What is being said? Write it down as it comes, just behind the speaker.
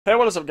Hey,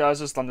 what is up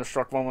guys, it's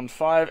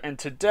Thunderstruck115, and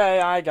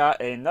today I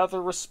got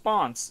another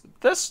response,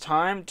 this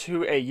time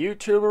to a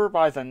YouTuber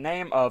by the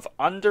name of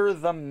Under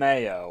The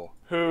Mayo,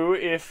 who,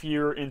 if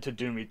you're into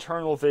Doom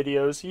Eternal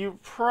videos, you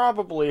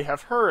probably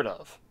have heard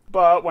of.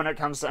 But when it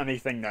comes to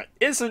anything that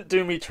isn't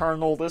Doom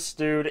Eternal, this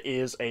dude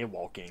is a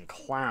walking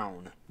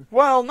clown.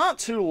 Well, not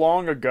too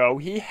long ago,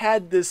 he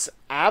had this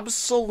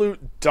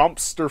absolute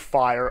dumpster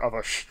fire of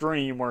a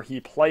stream where he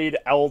played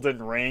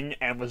Elden Ring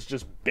and was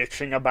just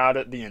bitching about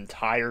it the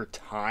entire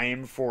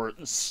time for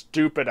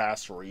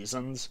stupid-ass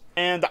reasons.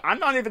 And I'm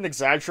not even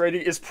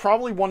exaggerating, it's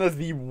probably one of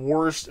the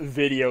worst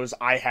videos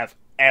I have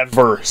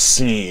ever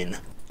seen.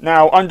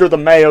 Now, Under The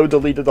Mayo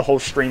deleted the whole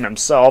stream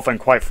himself, and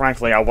quite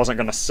frankly, I wasn't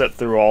going to sit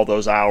through all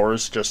those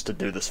hours just to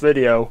do this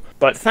video.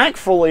 But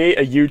thankfully,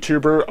 a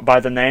YouTuber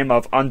by the name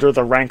of Under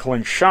The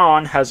Rankling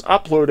Sean has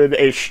uploaded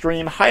a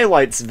stream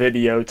highlights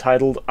video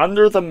titled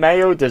Under The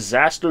Mayo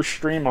Disaster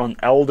Stream on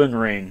Elden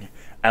Ring.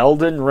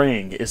 Elden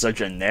Ring is a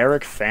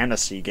generic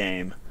fantasy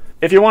game.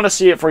 If you want to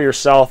see it for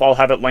yourself, I'll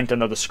have it linked in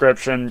the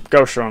description.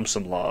 Go show him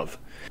some love.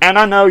 And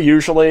I know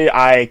usually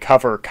I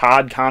cover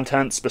COD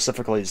content,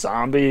 specifically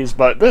zombies,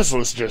 but this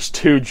was just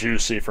too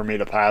juicy for me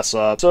to pass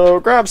up. So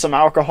grab some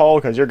alcohol,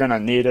 because you're going to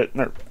need it.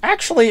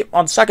 Actually,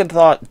 on second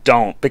thought,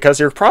 don't, because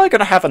you're probably going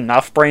to have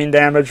enough brain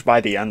damage by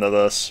the end of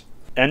this.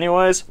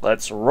 Anyways,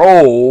 let's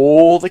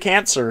roll the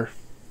cancer.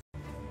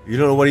 You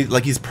don't know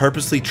what he's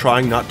purposely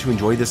trying not to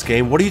enjoy this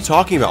game? What are you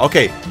talking about?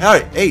 Okay,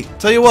 alright, hey,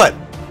 tell you what.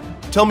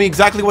 Tell me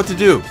exactly what to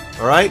do,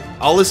 alright?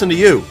 I'll listen to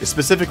you,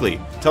 specifically.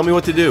 Tell me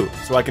what to do,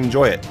 so I can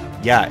enjoy it.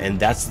 Yeah, and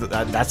that's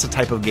the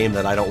type of game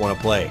that I don't want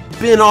to play.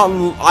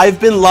 I've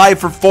been live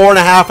for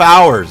 4.5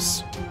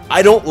 hours.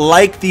 I don't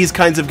like these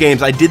kinds of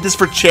games. I did this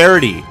for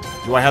charity.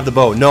 Do I have the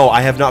bow? No,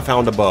 I have not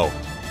found a bow.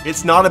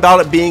 It's not about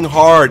it being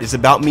hard. It's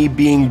about me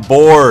being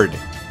bored.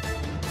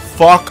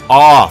 Fuck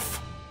off.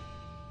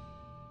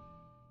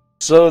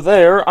 So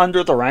there,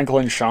 Under The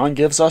Rankling Sean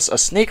gives us a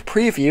sneak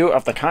preview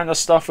of the kind of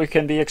stuff we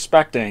can be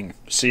expecting.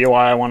 See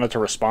why I wanted to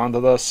respond to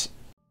this?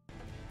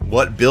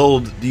 What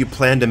build do you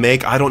plan to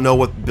make? I don't know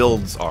what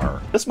builds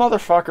are. This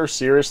motherfucker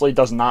seriously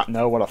does not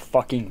know what a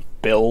fucking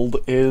build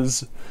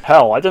is.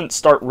 Hell, I didn't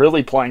start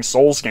really playing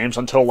Souls games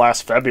until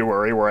last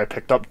February, where I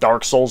picked up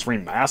Dark Souls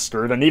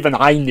Remastered, and even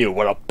I knew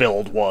what a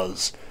build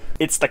was.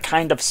 It's the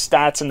kind of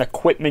stats and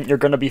equipment you're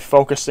going to be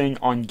focusing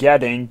on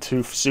getting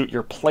to suit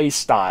your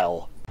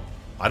playstyle.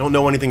 I don't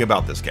know anything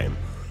about this game.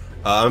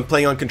 I'm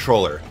playing on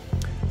controller.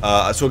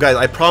 So guys,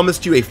 I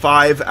promised you a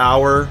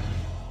 5-hour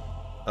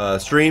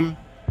stream.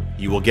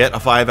 You will get a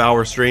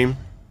 5-hour stream.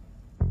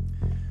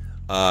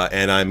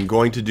 And I'm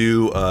going to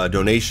do a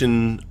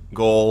donation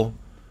goal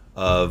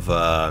of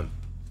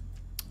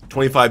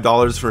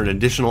 $25 for an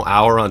additional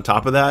hour on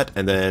top of that.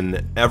 And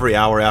then every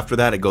hour after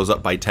that, it goes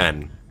up by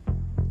 10.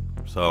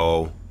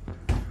 So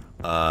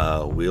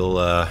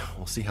we'll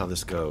see how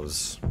this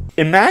goes.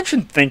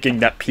 Imagine thinking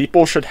that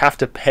people should have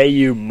to pay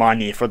you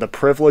money for the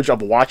privilege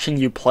of watching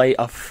you play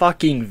a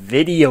fucking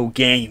video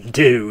game,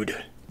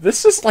 dude.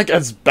 This is like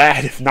as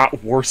bad, if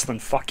not worse, than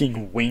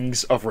fucking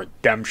Wings of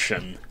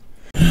Redemption.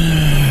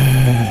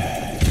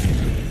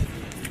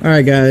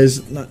 Alright guys,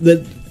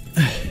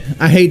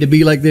 I hate to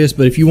be like this,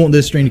 but if you want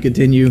this stream to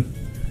continue,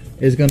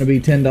 it's going to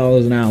be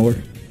 $10 an hour.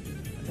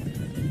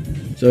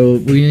 So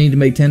we need to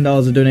make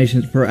 $10 of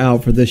donations per hour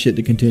for this shit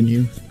to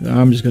continue.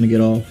 I'm just going to get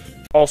off.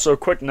 Also,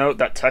 quick note,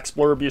 that text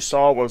blurb you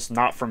saw was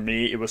not from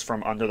me, it was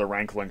from Under The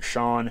Rankling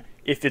Sean.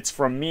 If it's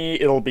from me,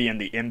 it'll be in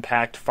the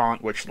impact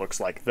font, which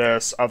looks like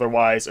this.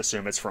 Otherwise,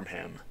 assume it's from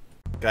him.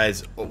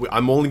 Guys,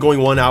 I'm only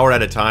going 1 hour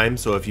at a time,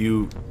 so if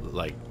you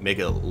like make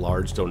a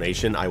large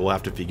donation, I will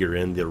have to figure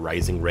in the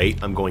rising rate.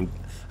 I'm going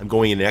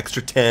an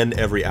extra 10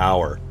 every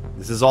hour.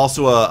 This is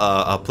also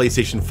a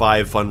PlayStation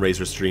 5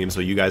 fundraiser stream, so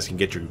you guys can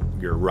get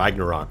your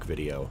Ragnarok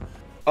video.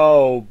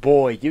 Oh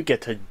boy, you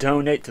get to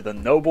donate to the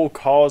noble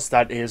cause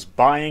that is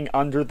buying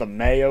Under The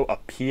Mayo a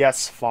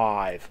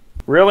PS5.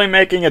 Really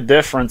making a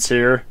difference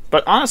here,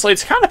 but honestly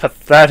it's kind of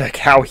pathetic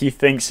how he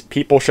thinks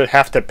people should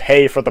have to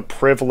pay for the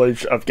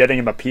privilege of getting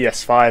him a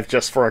PS5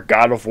 just for a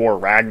God of War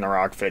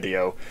Ragnarok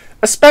video.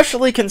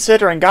 Especially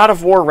considering God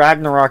of War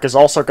Ragnarok is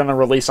also going to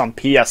release on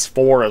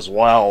PS4 as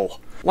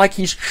well. Like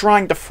he's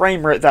trying to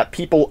frame it that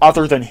people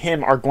other than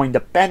him are going to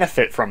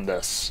benefit from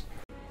this.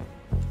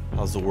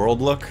 How's the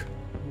world look?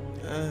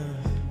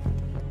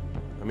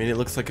 I mean, it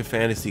looks like a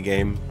fantasy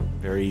game.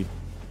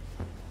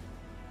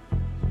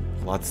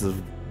 Lots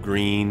of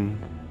green,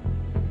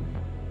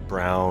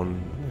 brown,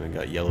 and we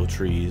got yellow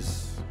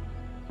trees.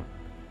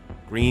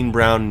 Green,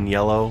 brown, and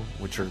yellow,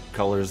 which are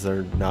colors that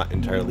are not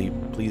entirely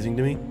pleasing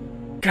to me.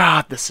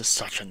 God, this is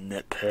such a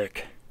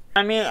nitpick.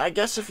 I mean, I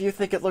guess if you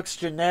think it looks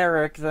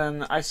generic,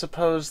 then I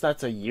suppose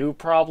that's a you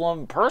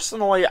problem.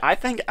 Personally, I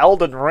think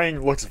Elden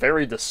Ring looks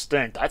very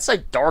distinct. I'd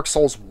say Dark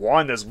Souls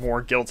 1 is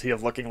more guilty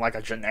of looking like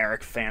a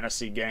generic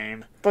fantasy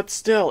game. But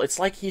still, it's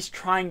like he's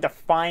trying to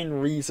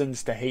find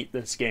reasons to hate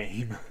this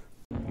game.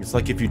 It's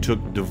like if you took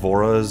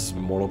Devora's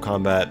Mortal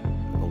Kombat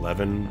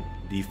 11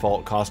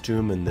 default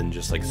costume and then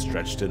just like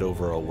stretched it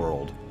over a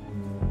world.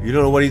 You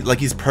don't know what like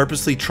he's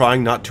purposely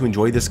trying not to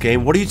enjoy this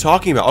game? What are you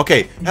talking about?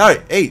 Okay,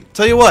 alright, hey,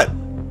 tell you what.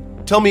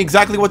 Tell me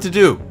exactly what to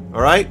do,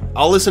 alright?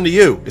 I'll listen to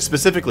you,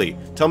 specifically.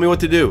 Tell me what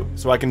to do,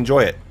 so I can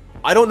enjoy it.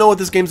 I don't know what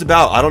this game's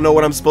about. I don't know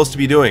what I'm supposed to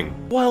be doing.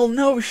 Well,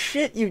 no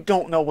shit you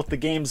don't know what the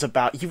game's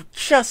about. You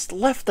just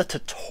left the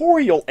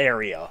tutorial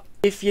area.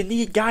 If you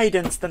need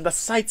guidance, then the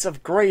Sights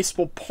of Grace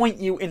will point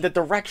you in the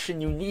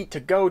direction you need to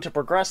go to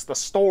progress the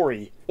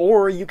story.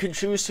 Or you can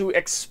choose to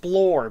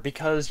explore,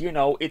 because, you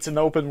know, it's an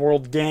open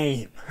world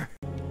game.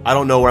 I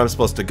don't know where I'm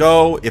supposed to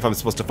go, if I'm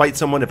supposed to fight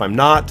someone, if I'm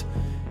not,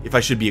 if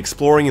I should be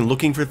exploring and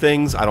looking for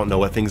things. I don't know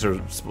what things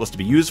are supposed to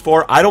be used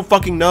for. I don't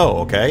fucking know,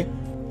 okay?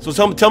 So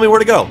tell me where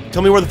to go.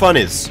 Tell me where the fun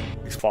is.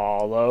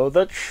 Follow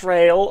the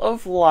trail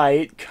of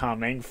light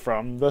coming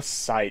from the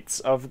Sights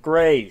of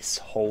Grace.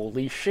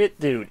 Holy shit,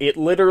 dude. It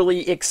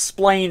literally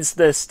explains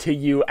this to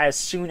you as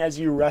soon as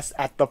you rest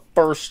at the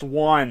first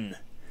one.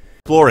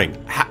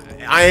 Exploring.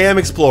 I am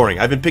exploring.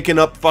 I've been picking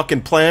up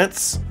fucking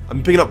plants. I've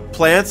been picking up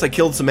plants. I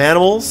killed some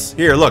animals.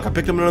 Here, look. I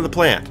picked up another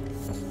plant.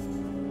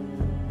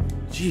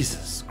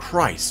 Jesus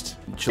Christ.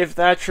 If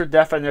that's your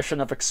definition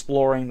of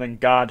exploring, then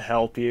God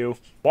help you.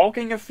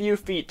 Walking a few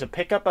feet to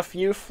pick up a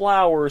few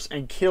flowers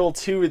and kill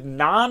 2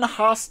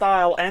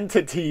 non-hostile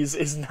entities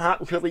is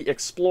not really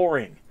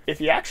exploring. If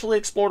you actually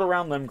explored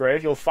around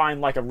Limgrave, you'll find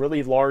like a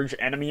really large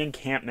enemy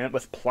encampment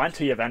with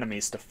plenty of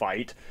enemies to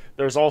fight.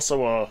 There's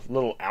also a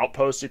little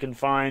outpost you can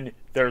find.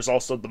 There's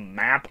also the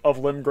map of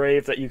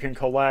Limgrave that you can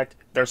collect.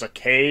 There's a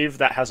cave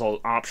that has an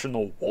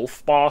optional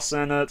wolf boss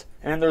in it.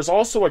 And there's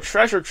also a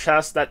treasure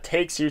chest that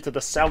takes you to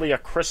the Celia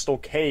Crystal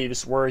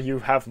Caves where you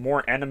have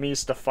more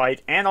enemies to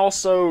fight and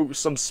also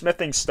some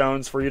smithing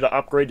stones for you to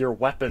upgrade your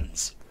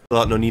weapons.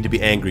 No need to be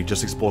angry,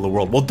 just explore the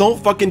world. Well,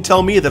 don't fucking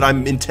tell me that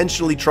I'm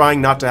intentionally trying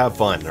not to have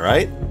fun,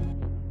 alright?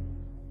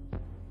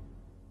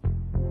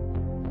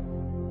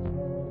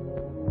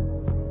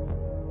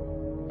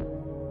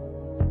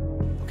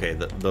 Okay,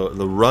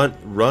 the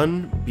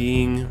run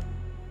being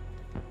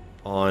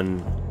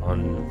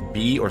on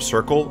B or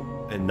circle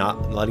and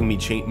not letting me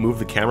move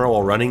the camera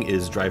while running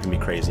is driving me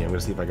crazy. I'm gonna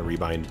see if I can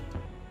rebind.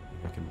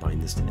 I can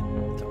bind this to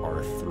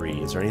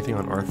R3. Is there anything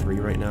on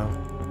R3 right now?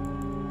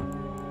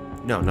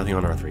 No, nothing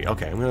on R3.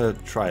 Okay, I'm gonna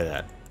try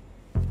that.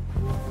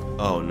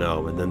 Oh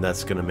no, and then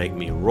that's gonna make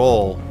me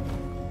roll.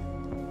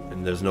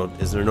 And is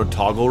there no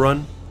toggle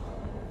run?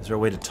 Is there a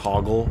way to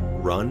toggle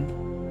run?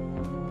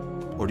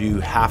 Or do you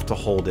have to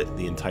hold it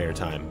the entire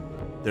time?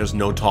 There's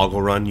no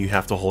toggle run, you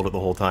have to hold it the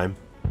whole time?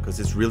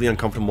 Because it's really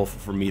uncomfortable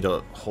for me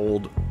to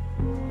hold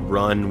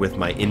run with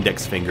my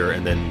index finger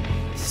and then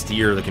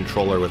steer the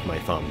controller with my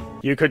thumb.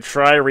 You could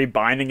try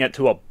rebinding it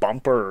to a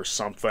bumper or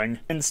something,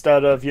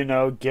 instead of, you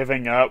know,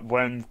 giving up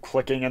when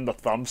clicking in the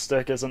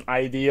thumbstick isn't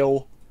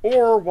ideal.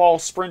 Or while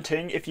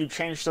sprinting, if you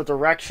change the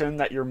direction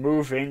that you're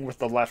moving with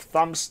the left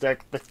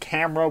thumbstick, the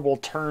camera will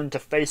turn to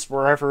face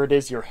wherever it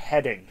is you're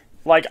heading.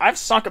 Like, I've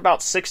sunk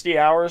about 60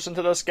 hours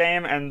into this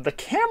game, and the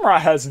camera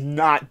has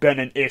not been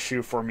an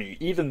issue for me,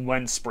 even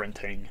when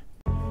sprinting.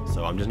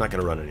 So I'm just not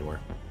gonna run anymore.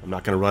 I'm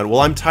not gonna run.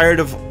 Well, I'm tired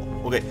of...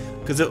 Okay,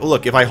 because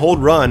look, if I hold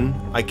run,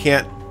 I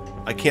can't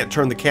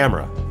turn the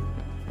camera.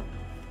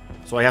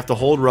 So I have to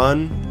hold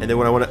run, and then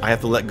when I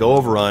have to let go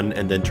of run,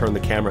 and then turn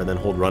the camera, and then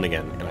hold run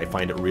again. And I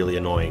find it really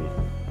annoying.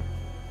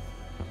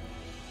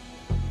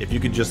 If you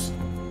could just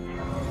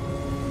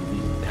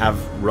have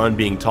run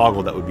being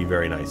toggled, that would be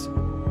very nice.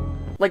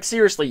 Like,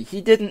 seriously,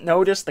 he didn't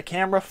notice the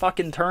camera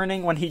fucking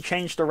turning when he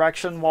changed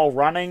direction while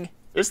running?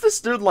 Is this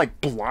dude, like,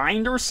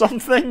 blind or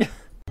something?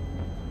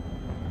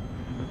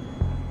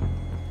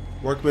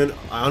 Workman,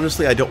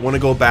 honestly, I don't want to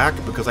go back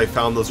because I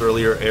found those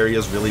earlier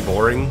areas really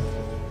boring.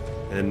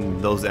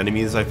 And those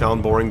enemies I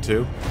found boring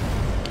too.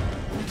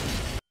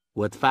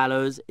 What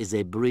follows is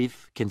a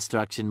brief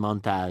construction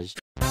montage.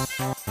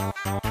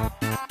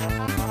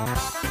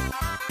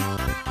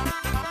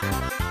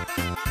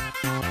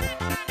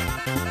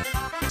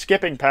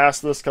 Skipping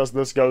past this because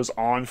this goes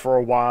on for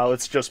a while,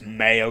 it's just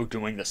Mayo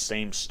doing the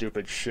same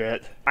stupid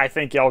shit. I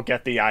think y'all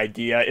get the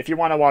idea. If you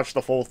want to watch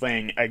the full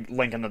thing, a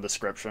link in the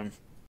description.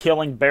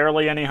 Killing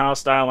barely any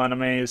hostile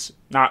enemies,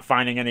 not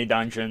finding any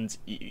dungeons,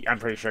 I'm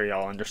pretty sure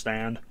y'all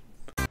understand.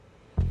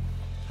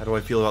 How do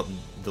I feel about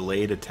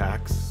delayed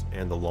attacks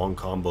and the long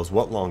combos?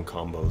 What long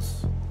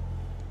combos?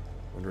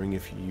 Wondering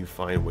if you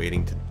find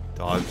waiting to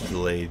dodge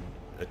delayed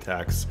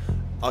attacks.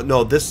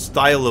 No, this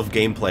style of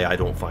gameplay I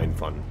don't find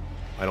fun.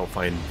 I don't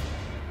find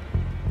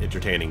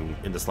entertaining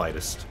in the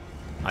slightest.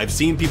 I've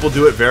seen people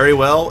do it very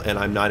well, and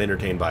I'm not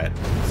entertained by it.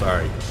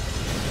 Sorry.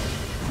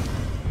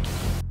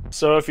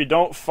 So if you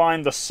don't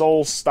find the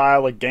Souls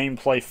style of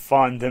gameplay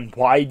fun, then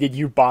why did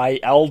you buy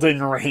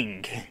Elden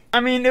Ring? I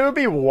mean, it would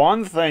be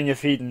one thing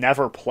if he'd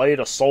never played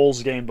a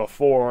Souls game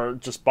before,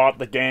 just bought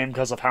the game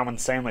because of how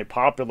insanely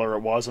popular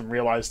it was and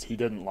realized he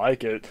didn't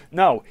like it.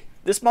 No,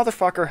 this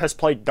motherfucker has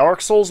played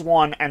Dark Souls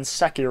 1 and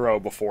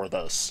Sekiro before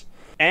this.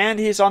 And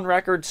he's on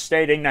record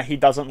stating that he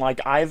doesn't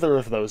like either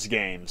of those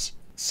games.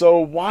 So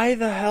why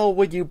the hell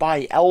would you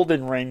buy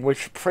Elden Ring,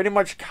 which pretty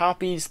much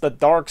copies the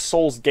Dark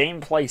Souls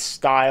gameplay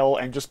style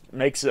and just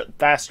makes it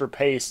faster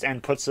paced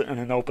and puts it in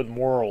an open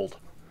world?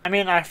 I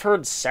mean, I've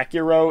heard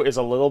Sekiro is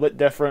a little bit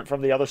different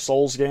from the other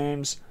Souls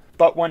games,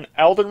 but when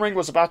Elden Ring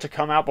was about to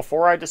come out,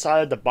 before I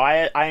decided to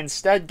buy it, I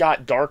instead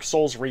got Dark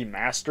Souls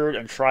Remastered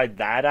and tried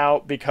that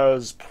out,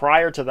 because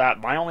prior to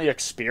that, my only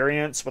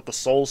experience with the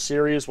Souls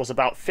series was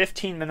about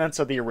 15 minutes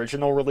of the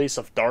original release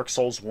of Dark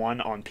Souls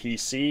 1 on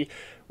PC,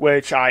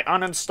 which I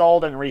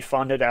uninstalled and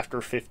refunded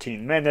after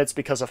 15 minutes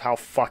because of how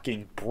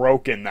fucking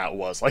broken that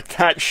was. Like,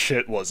 that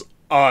shit was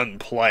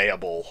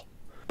unplayable.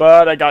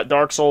 But I got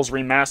Dark Souls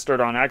Remastered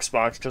on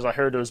Xbox because I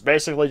heard it was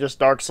basically just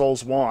Dark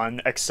Souls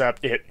 1,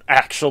 except it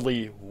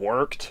actually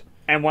worked.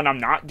 And when I'm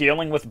not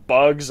dealing with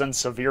bugs and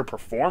severe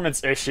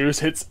performance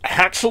issues, it's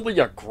actually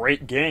a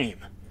great game.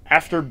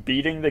 After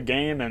beating the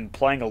game and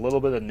playing a little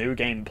bit of New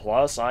Game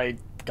Plus, I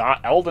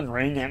got Elden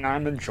Ring and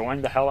I'm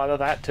enjoying the hell out of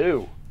that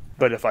too.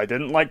 But if I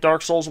didn't like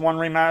Dark Souls 1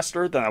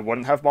 Remastered, then I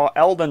wouldn't have bought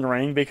Elden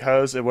Ring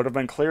because it would have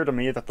been clear to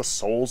me that the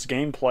Souls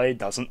gameplay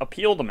doesn't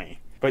appeal to me.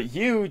 But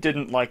you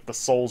didn't like the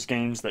Souls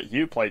games that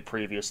you played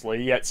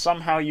previously, yet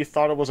somehow you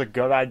thought it was a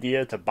good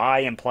idea to buy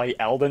and play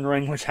Elden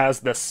Ring, which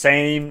has the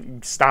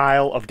same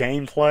style of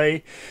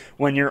gameplay,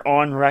 when you're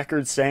on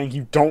record saying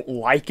you don't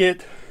like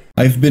it?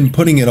 I've been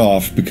putting it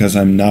off because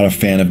I'm not a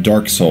fan of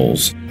Dark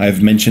Souls.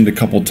 I've mentioned a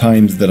couple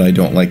times that I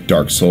don't like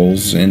Dark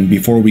Souls, and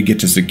before we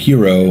get to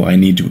Sekiro, I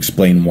need to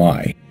explain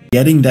why.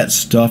 Getting that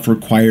stuff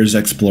requires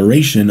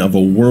exploration of a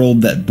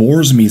world that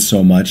bores me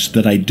so much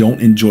that I don't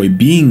enjoy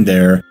being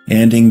there,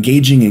 and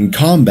engaging in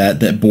combat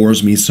that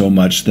bores me so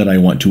much that I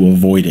want to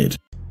avoid it.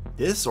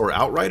 This or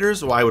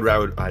Outriders? Well,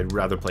 I'd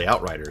rather play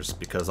Outriders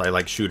because I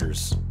like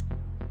shooters.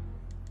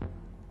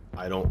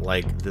 I don't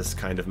like this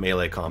kind of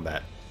melee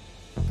combat.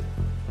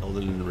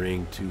 Elden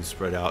Ring to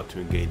spread out to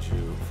engage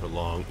you for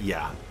long.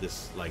 Yeah,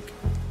 this, like,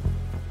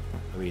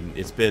 I mean,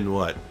 it's been,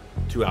 what,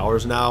 2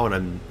 hours now, and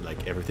I'm,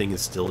 like, everything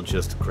is still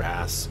just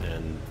grass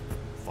and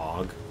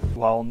fog.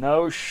 Well,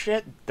 no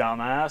shit,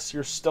 dumbass.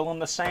 You're still in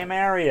the same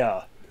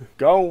area.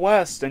 Go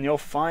west and you'll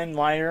find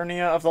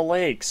Liurnia of the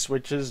Lakes,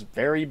 which is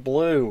very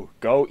blue.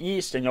 Go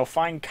east and you'll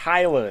find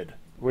Kylid,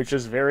 which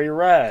is very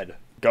red.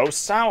 Go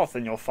south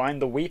and you'll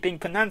find the Weeping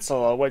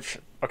Peninsula, which,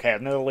 okay,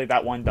 admittedly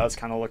that one does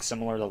kind of look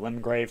similar to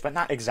Limgrave, but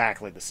not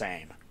exactly the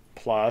same.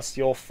 Plus,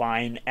 you'll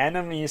find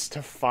enemies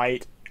to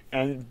fight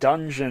and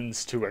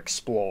dungeons to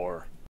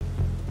explore.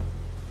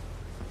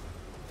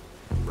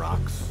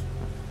 Rocks?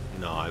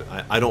 No,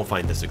 I don't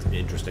find this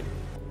interesting.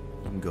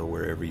 You can go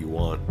wherever you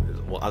want.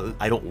 Well,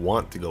 I don't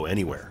want to go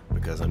anywhere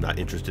because I'm not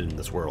interested in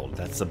this world.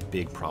 That's a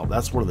big problem.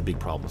 That's one of the big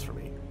problems for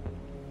me.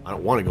 I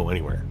don't want to go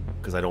anywhere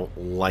because I don't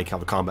like how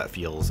the combat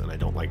feels and I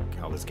don't like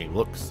how this game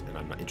looks, and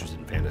I'm not interested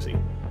in fantasy.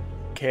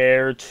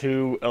 Care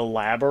to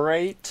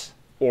elaborate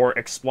or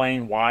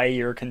explain why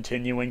you're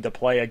continuing to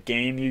play a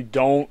game you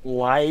don't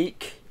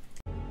like?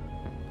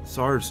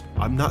 SARS,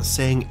 I'm not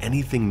saying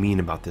anything mean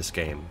about this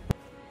game.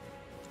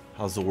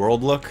 How's the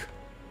world look?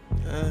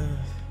 I mean,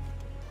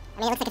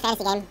 it looks like a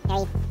fantasy game.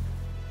 Very...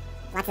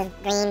 lots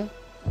of green,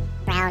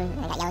 brown,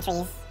 I got yellow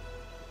trees.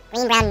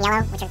 Green, brown, and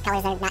yellow, which are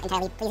colors that are not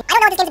entirely pleasing. I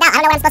don't know what this game's about.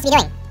 I don't know what I'm supposed to be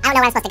doing. I don't know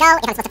where I'm supposed to go, if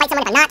I'm supposed to fight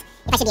someone, if I'm not,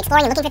 if I should be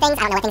exploring and looking for things.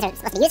 I don't know what things are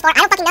supposed to be used for. I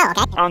don't fucking know,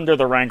 okay? Under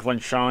the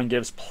Ranklin, Sean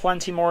gives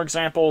plenty more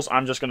examples.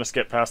 I'm just going to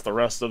skip past the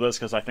rest of this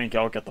because I think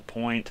y'all get the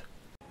point.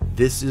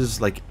 This is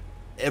like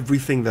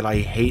everything that I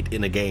hate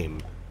in a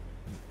game.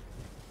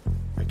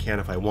 I can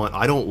if I want.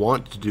 I don't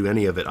want to do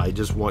any of it. I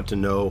just want to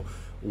know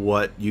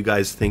what you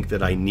guys think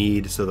that I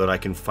need so that I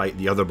can fight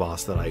the other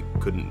boss that I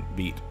couldn't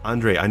beat.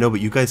 Andre, I know, but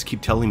you guys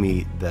keep telling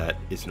me that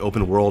it's an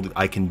open world,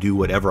 I can do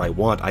whatever I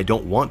want. I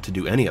don't want to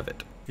do any of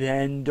it.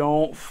 Then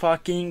don't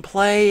fucking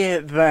play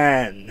it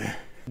then.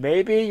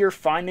 Maybe you're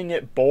finding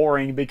it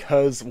boring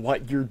because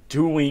what you're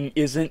doing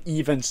isn't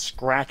even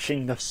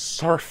scratching the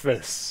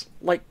surface.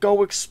 Like,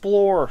 go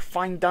explore,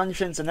 find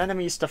dungeons and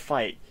enemies to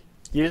fight.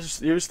 Use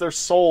their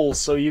souls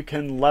so you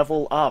can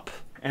level up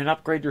and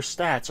upgrade your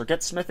stats, or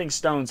get smithing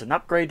stones and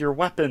upgrade your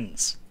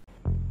weapons.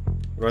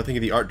 What do I think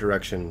of the art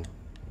direction?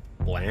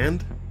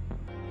 Bland?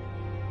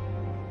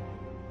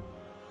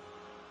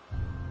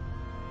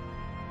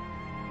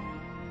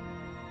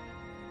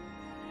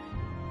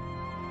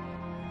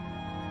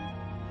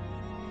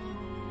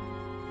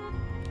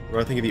 What do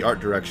I think of the art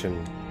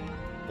direction?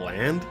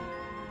 Bland?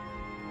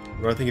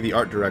 What do I think of the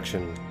art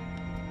direction?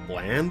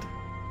 Bland?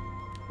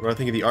 What do I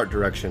think of the art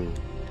direction?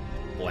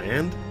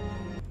 Bland?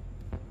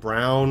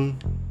 Brown,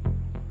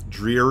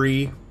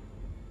 dreary,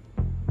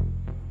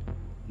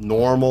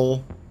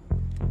 normal.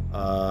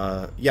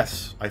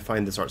 Yes, I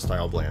find this art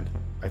style bland.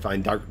 I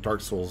find Dark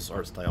Souls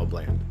art style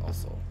bland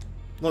also.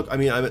 Look, I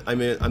mean,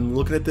 I'm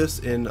looking at this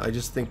and I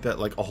just think that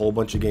like a whole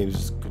bunch of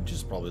games could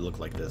just probably look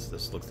like this.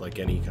 This looks like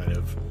any kind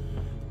of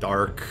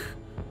dark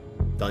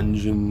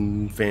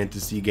dungeon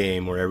fantasy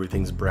game where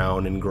everything's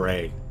brown and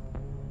gray.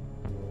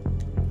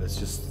 That's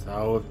just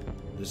how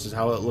this is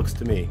how it looks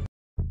to me.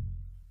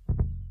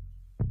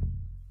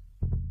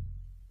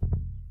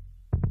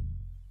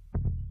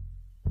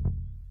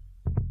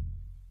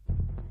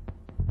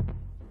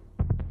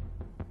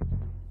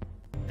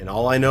 And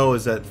all I know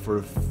is that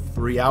for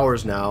 3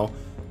 hours now,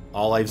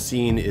 all I've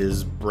seen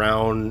is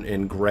brown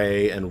and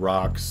gray and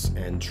rocks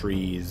and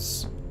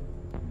trees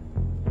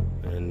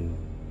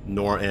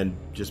and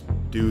just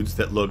dudes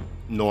that look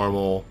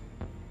normal,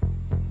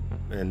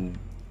 and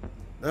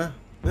it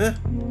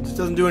just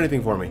doesn't do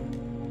anything for me.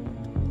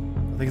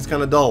 I think it's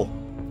kind of dull.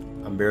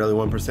 I'm barely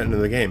 1% into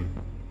the game.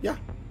 Yeah,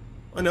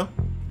 I know.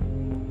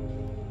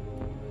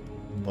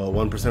 Well,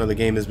 1% of the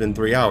game has been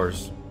 3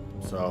 hours,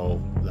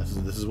 so this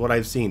is what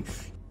I've seen.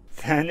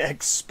 Then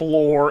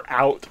explore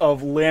out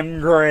of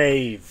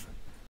Limgrave.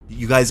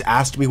 You guys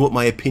asked me what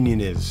my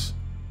opinion is.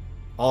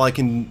 All I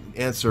can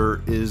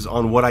answer is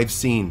on what I've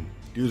seen.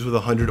 Dudes with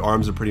 100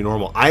 arms are pretty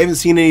normal. I haven't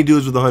seen any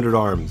dudes with 100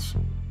 arms.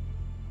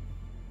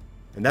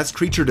 And that's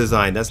creature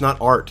design, that's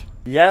not art.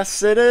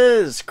 Yes, it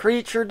is!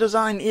 Creature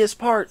design is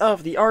part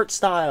of the art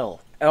style.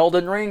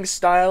 Elden Ring's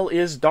style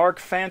is dark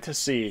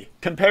fantasy.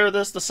 Compare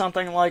this to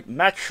something like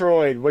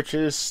Metroid, which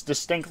is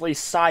distinctly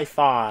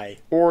sci-fi.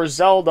 Or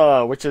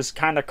Zelda, which is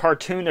kinda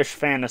cartoonish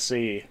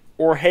fantasy.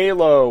 Or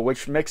Halo,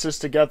 which mixes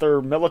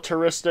together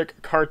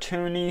militaristic,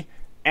 cartoony,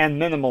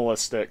 and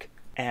minimalistic.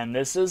 And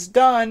this is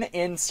done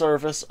in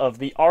service of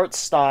the art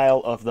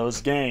style of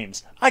those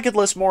games. I could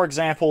list more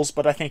examples,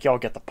 but I think y'all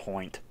get the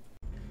point.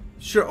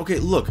 Sure, okay,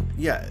 look,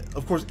 yeah,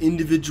 of course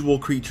individual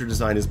creature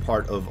design is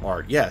part of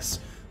art, yes.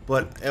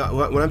 But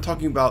when I'm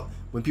talking about,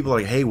 when people are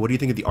like, hey, what do you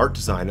think of the art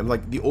design? I'm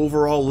like, the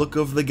overall look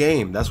of the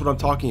game. That's what I'm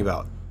talking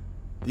about.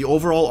 The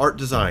overall art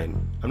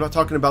design. I'm not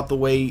talking about the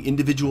way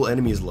individual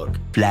enemies look.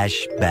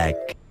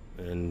 Flashback.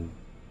 And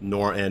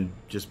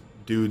just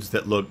dudes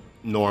that look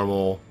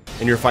normal.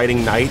 And you're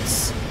fighting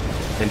knights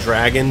and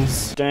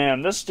dragons.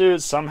 Damn, this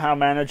dude somehow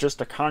manages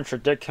to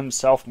contradict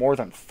himself more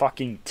than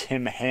fucking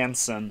Tim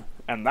Hansen.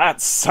 And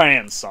that's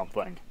saying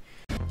something.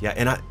 Yeah,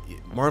 and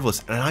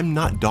marvelous. And I'm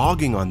not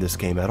dogging on this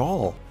game at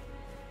all.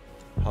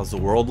 How's the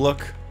world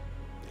look?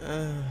 I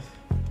mean,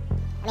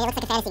 it looks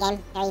like a fantasy game.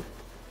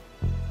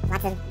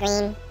 Lots of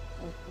green,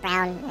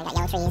 brown, we got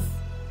yellow trees.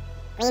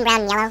 Green,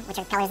 brown, and yellow, which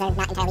are colors that are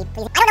not entirely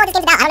pleasing. I don't know what this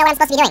game's about. I don't know what I'm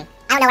supposed to be doing.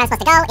 I don't know where I'm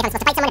supposed to go, if I'm supposed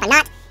to fight someone, if I'm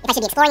not, if I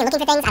should be exploring and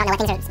looking for things. I don't know what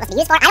things are supposed to be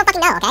used for. I don't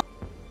fucking know,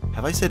 okay?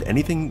 Have I said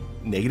anything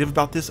negative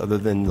about this other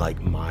than, like,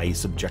 my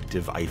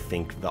subjective, I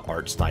think the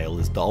art style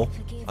is dull?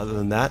 Other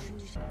than that?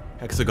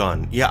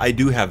 Hexagon. Yeah, I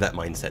do have that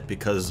mindset,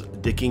 because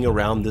dicking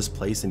around this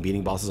place and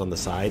beating bosses on the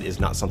side is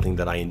not something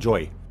that I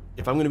enjoy.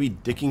 If I'm going to be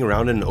dicking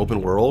around in an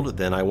open world,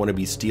 then I want to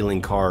be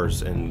stealing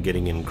cars and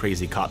getting in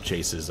crazy cop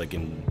chases like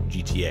in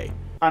GTA.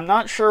 I'm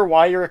not sure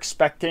why you're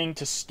expecting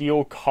to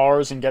steal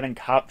cars and get in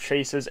cop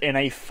chases in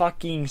a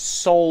fucking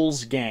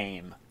Souls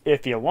game.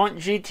 If you want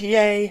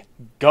GTA,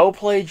 go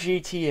play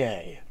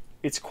GTA.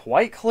 It's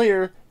quite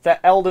clear that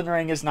Elden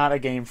Ring is not a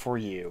game for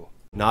you.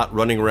 Not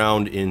running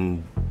around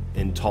in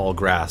tall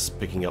grass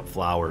picking up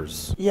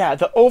flowers. Yeah,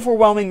 the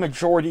overwhelming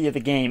majority of the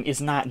game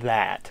is not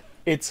that.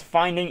 It's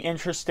finding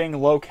interesting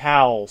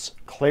locales,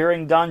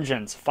 clearing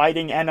dungeons,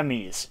 fighting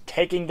enemies,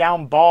 taking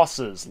down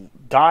bosses,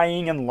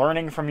 dying and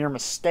learning from your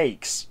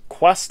mistakes,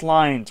 quest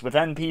lines with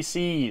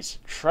NPCs,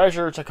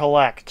 treasure to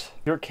collect,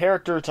 your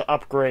character to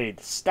upgrade,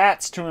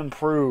 stats to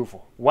improve,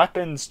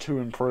 weapons to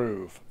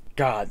improve.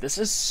 God, this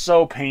is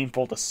so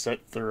painful to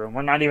sit through, and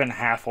we're not even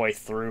halfway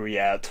through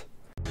yet.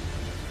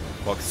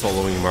 Fuck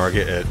soloing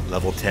Margit at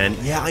level 10.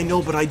 Yeah, I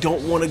know, but I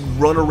don't want to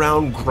run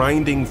around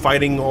grinding,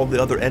 fighting all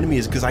the other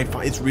enemies, because I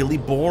find it's really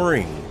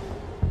boring.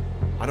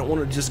 I don't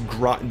want to just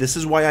grind. This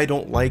is why I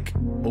don't like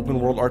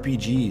open world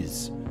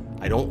RPGs.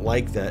 I don't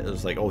like that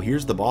it's like, oh,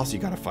 here's the boss you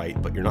gotta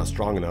fight, but you're not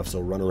strong enough, so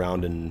run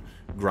around and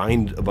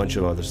grind a bunch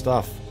of other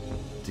stuff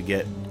to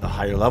get a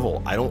higher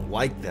level. I don't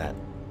like that.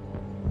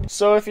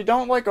 So if you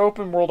don't like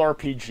open world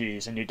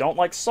RPGs, and you don't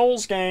like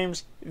Souls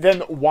games,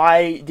 then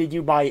why did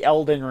you buy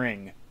Elden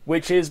Ring?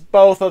 Which is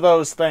both of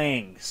those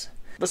things.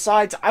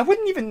 Besides, I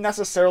wouldn't even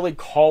necessarily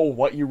call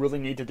what you really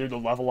need to do to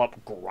level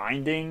up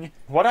grinding.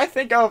 What I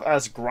think of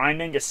as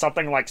grinding is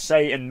something like,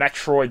 say, in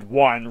Metroid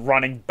 1,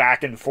 running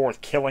back and forth,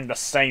 killing the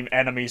same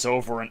enemies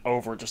over and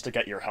over just to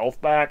get your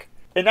health back.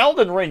 In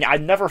Elden Ring, I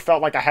never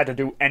felt like I had to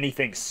do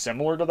anything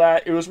similar to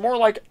that. It was more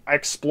like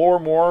explore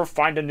more,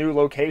 find a new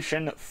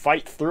location,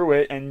 fight through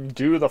it, and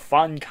do the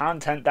fun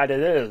content that it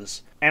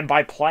is. And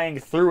by playing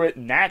through it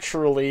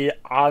naturally,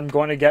 I'm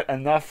going to get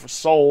enough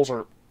souls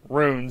or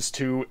runes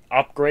to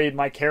upgrade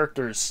my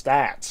character's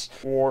stats,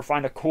 or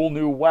find a cool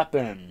new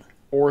weapon,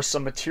 or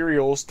some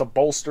materials to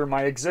bolster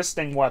my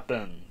existing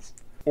weapons,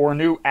 or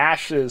new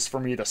ashes for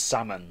me to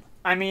summon.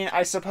 I mean,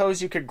 I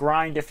suppose you could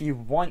grind if you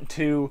want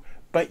to,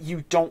 but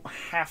you don't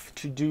have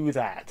to do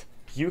that.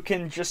 You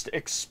can just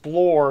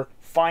explore,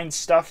 find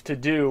stuff to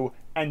do,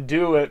 and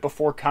do it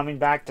before coming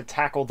back to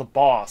tackle the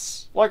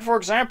boss. Like, for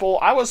example,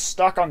 I was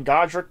stuck on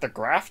Godric the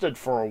Grafted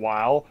for a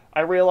while. I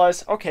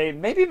realized, okay,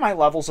 maybe my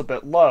level's a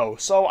bit low,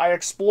 so I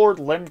explored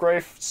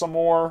Limgrave some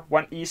more,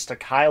 went east to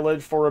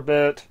Kylid for a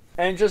bit,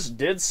 and just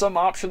did some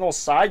optional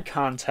side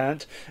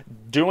content.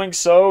 Doing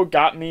so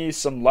got me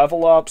some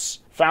level ups,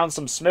 found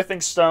some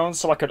smithing stones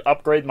so I could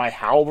upgrade my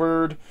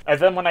halberd, and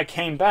then when I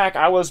came back,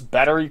 I was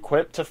better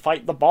equipped to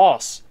fight the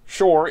boss.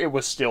 Sure, it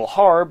was still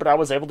hard, but I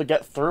was able to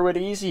get through it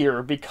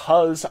easier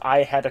because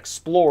I had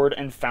explored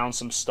and found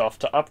some stuff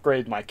to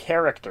upgrade my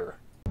character.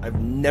 I've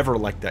never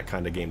liked that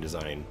kind of game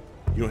design.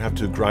 You don't have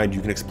to grind,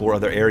 you can explore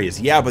other areas.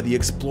 Yeah, but the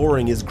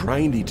exploring is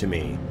grindy to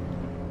me.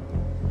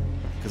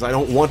 Because I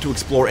don't want to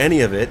explore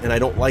any of it, and I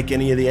don't like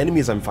any of the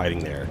enemies I'm fighting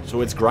there.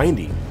 So it's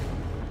grindy.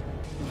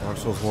 Dark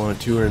Souls 1,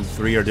 2, and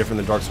 3 are different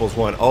than Dark Souls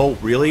 1. Oh,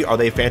 really? Are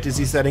they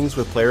fantasy settings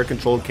with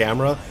player-controlled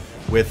camera?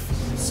 With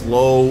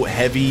slow,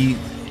 heavy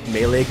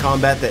melee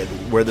combat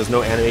where there's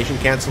no animation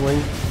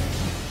canceling?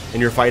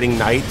 And you're fighting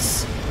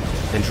knights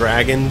and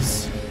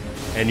dragons,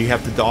 and you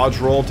have to dodge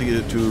roll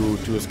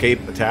to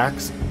escape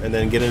attacks, and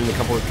then get in a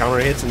couple of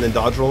counter hits, and then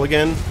dodge roll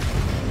again?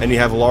 And you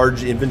have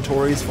large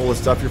inventories full of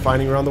stuff you're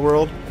finding around the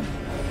world?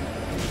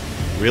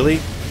 Really?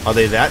 Are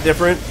they that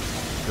different?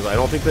 Because I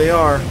don't think they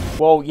are.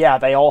 Well, yeah,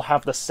 they all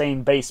have the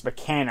same base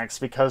mechanics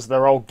because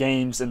they're all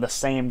games in the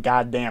same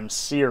goddamn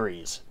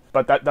series.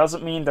 But that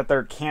doesn't mean that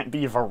there can't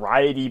be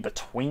variety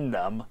between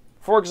them.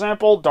 For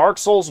example, Dark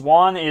Souls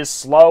 1 is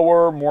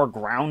slower, more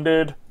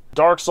grounded.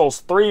 Dark Souls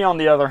 3, on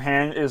the other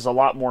hand, is a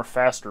lot more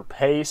faster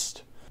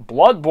paced.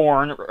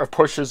 Bloodborne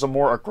pushes a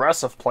more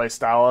aggressive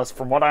playstyle, as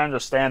from what I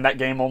understand, that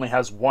game only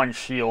has one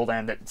shield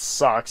and it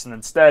sucks, and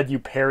instead you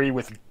parry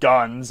with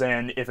guns,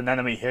 and if an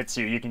enemy hits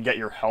you, you can get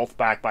your health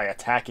back by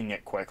attacking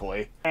it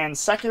quickly. And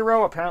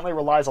Sekiro apparently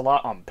relies a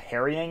lot on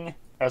parrying,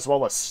 as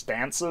well as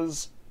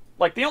stances.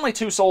 Like, the only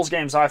two Souls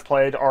games I've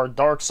played are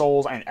Dark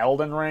Souls and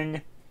Elden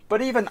Ring,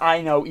 but even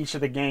I know each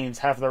of the games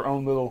have their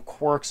own little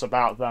quirks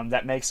about them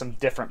that makes them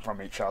different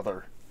from each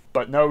other.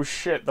 But no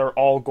shit, they're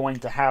all going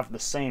to have the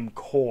same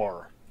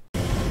core.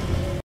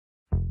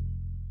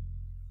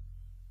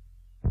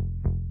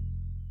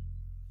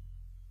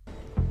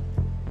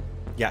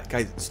 Yeah,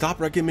 guys, stop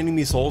recommending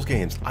me Souls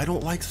games. I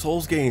don't like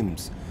Souls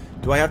games.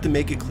 Do I have to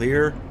make it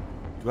clear?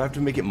 Do I have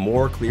to make it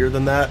more clear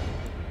than that?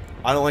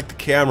 I don't like the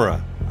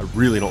camera. I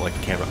really don't like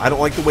the camera. I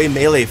don't like the way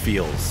melee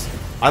feels.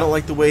 I don't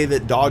like the way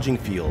that dodging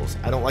feels.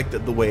 I don't like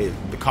the way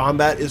the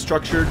combat is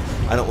structured.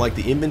 I don't like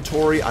the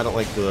inventory. I don't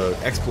like the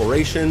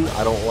exploration.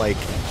 I don't like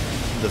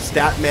the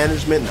stat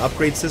management and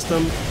upgrade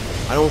system.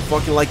 I don't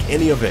fucking like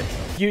any of it.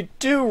 You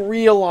do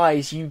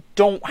realize you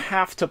don't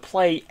have to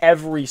play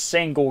every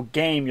single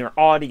game your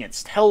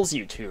audience tells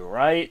you to,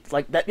 right?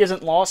 Like, that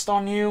isn't lost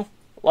on you?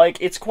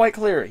 Like, it's quite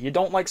clear, you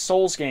don't like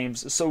Souls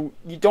games, so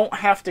you don't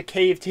have to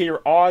cave to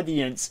your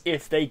audience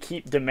if they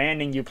keep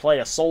demanding you play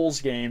a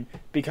Souls game,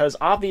 because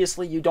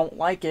obviously you don't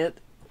like it.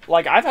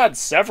 Like, I've had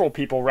several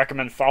people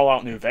recommend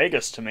Fallout New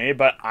Vegas to me,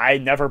 but I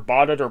never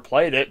bought it or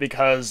played it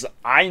because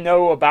I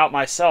know about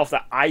myself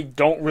that I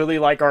don't really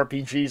like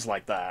RPGs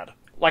like that.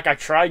 Like, I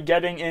tried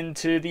getting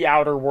into the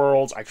Outer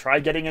Worlds, I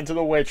tried getting into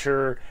The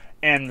Witcher,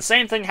 and the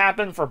same thing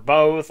happened for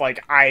both.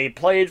 Like, I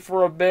played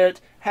for a bit,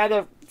 had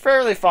a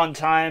fairly fun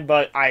time,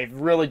 but I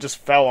really just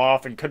fell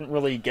off and couldn't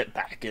really get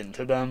back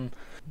into them.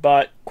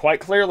 But,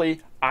 quite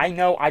clearly, I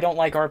know I don't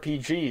like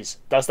RPGs.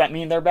 Does that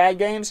mean they're bad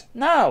games?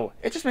 No,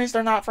 it just means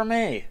they're not for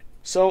me.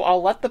 So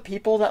I'll let the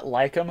people that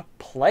like them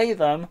play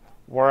them,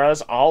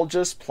 whereas I'll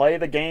just play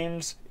the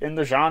games in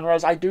the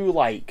genres I do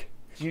like.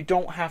 You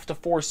don't have to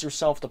force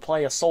yourself to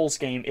play a Souls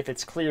game if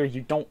it's clear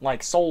you don't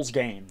like Souls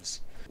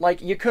games.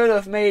 Like, you could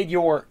have made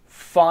your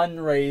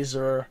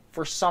fundraiser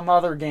for some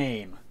other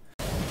game.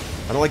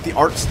 I don't like the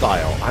art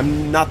style.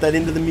 I'm not that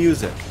into the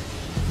music.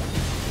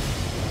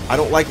 I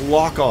don't like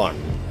lock-on.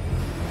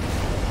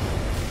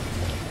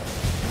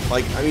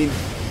 Like, I mean,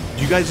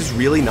 do you guys just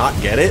really not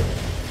get it?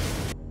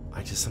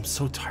 I'm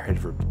so tired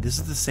of it. This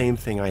is the same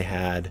thing I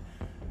had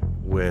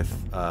with,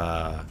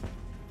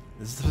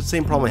 this is the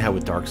same problem I had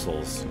with Dark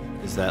Souls.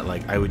 Is that,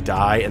 like, I would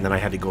die and then I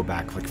had to go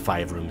back, like,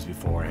 5 rooms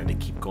before. I had to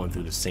keep going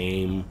through the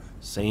same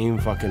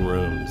fucking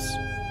rooms.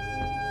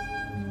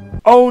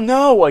 Oh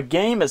no, a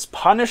game is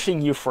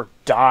punishing you for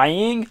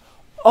dying?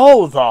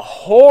 Oh, the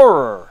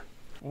horror!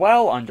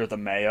 Well, Under the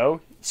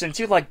Mayo, since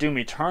you like Doom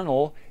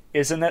Eternal,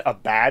 isn't it a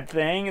bad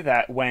thing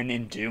that when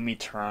in Doom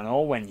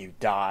Eternal, when you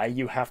die,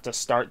 you have to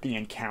start the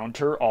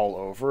encounter all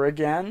over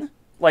again?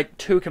 Like,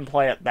 2 can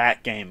play at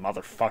that game,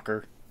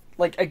 motherfucker.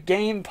 Like, a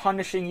game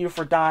punishing you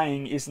for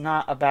dying is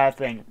not a bad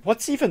thing.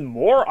 What's even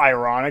more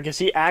ironic is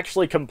he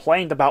actually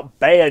complained about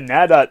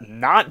Bayonetta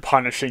not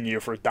punishing you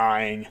for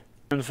dying.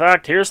 In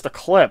fact, here's the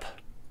clip.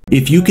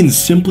 If you can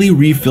simply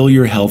refill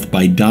your health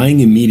by dying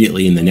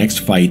immediately in the next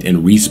fight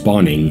and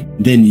respawning,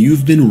 then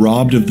you've been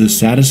robbed of the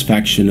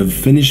satisfaction of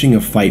finishing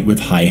a fight with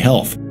high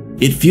health.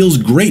 It feels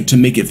great to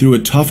make it through a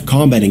tough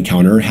combat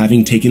encounter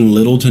having taken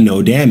little to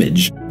no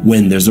damage,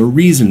 when there's a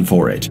reason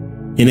for it.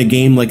 In a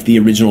game like the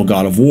original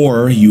God of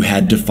War, you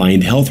had to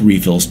find health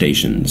refill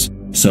stations.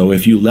 So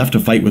if you left a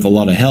fight with a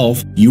lot of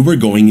health, you were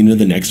going into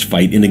the next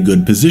fight in a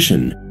good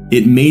position.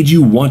 It made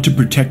you want to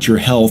protect your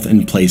health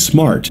and play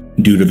smart,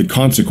 due to the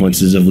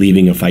consequences of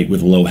leaving a fight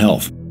with low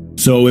health.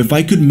 So if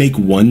I could make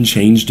one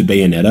change to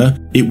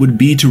Bayonetta, it would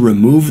be to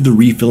remove the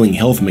refilling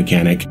health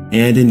mechanic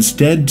and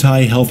instead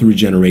tie health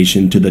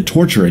regeneration to the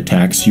torture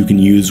attacks you can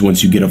use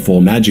once you get a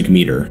full magic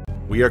meter.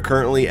 We are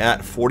currently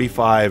at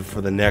 45 for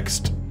the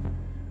next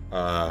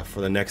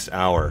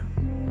hour.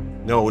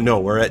 No,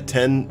 we're at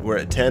 10. We're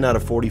at 10 out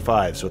of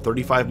 45. So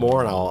 35 more,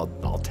 and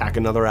I'll tack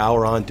another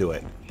hour onto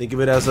it. Think of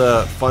it as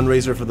a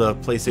fundraiser for the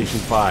PlayStation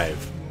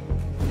 5,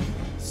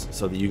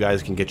 so that you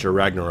guys can get your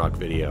Ragnarok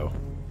video.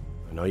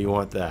 I know you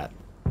want that.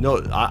 No,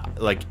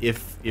 like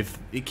if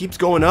it keeps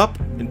going up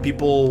and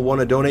people want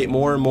to donate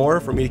more and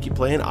more for me to keep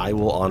playing, I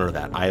will honor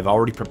that. I have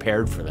already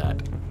prepared for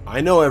that.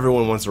 I know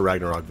everyone wants a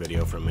Ragnarok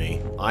video from me.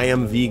 I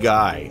am the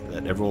guy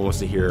that everyone wants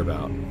to hear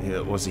about,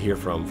 wants to hear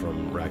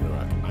from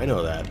Ragnarok. I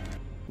know that.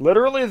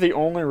 Literally, the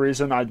only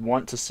reason I'd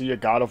want to see a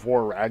God of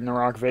War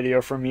Ragnarok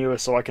video from you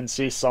is so I can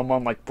see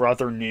someone like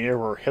Brother Nier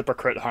or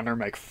Hypocrite Hunter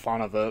make fun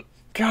of it.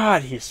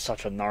 God, he's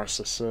such a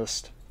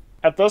narcissist.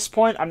 At this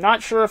point, I'm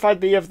not sure if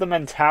I'd be of the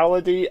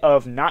mentality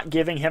of not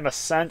giving him a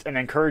cent and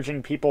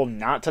encouraging people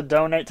not to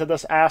donate to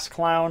this ass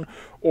clown,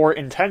 or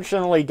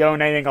intentionally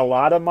donating a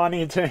lot of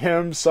money to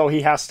him so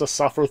he has to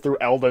suffer through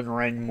Elden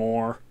Ring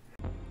more.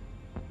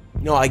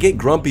 No, I get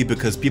grumpy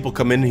because people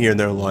come in here and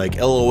they're like,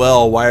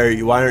 LOL,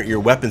 why aren't your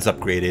weapons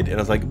upgraded? And I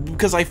was like,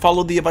 because I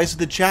followed the advice of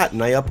the chat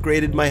and I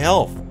upgraded my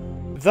health.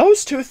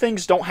 Those two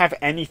things don't have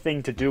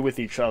anything to do with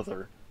each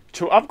other.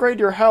 To upgrade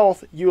your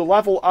health, you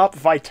level up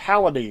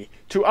vitality.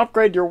 To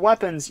upgrade your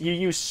weapons, you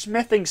use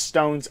smithing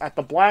stones at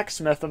the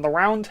blacksmith and the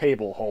round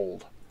table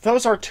hold.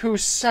 Those are two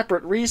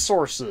separate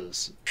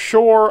resources.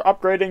 Sure,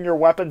 upgrading your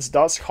weapons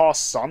does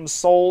cost some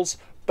souls,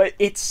 but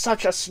it's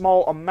such a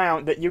small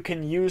amount that you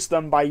can use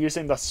them by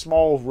using the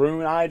small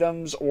rune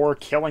items or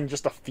killing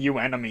just a few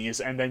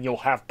enemies, and then you'll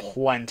have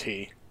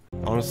plenty.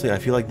 Honestly, I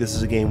feel like this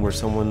is a game where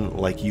someone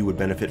like you would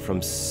benefit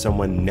from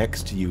someone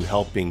next to you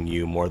helping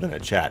you more than a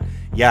chat.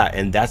 Yeah,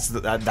 and that's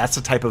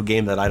the type of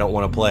game that I don't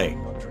want to play.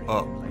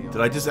 Oh, did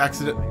I just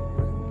accident?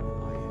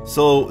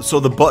 So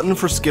the button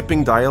for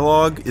skipping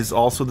dialogue is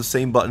also the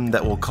same button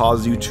that will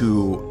cause you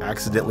to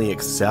accidentally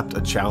accept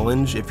a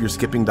challenge if you're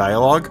skipping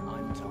dialogue?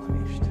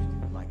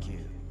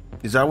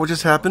 Is that what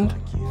just happened?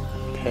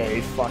 Pay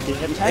fucking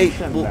attention, Hey,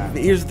 well, then.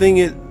 here's the thing,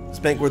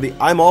 Spankworthy,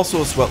 I'm also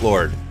a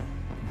sweatlord,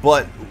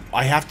 but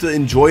I have to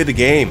enjoy the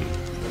game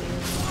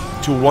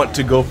to want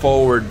to go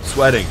forward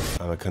sweating.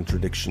 I'm a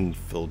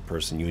contradiction-filled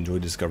person. You enjoy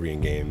discovery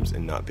in games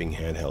and not being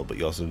handheld, but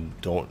you also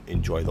don't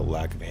enjoy the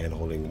lack of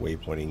handholding,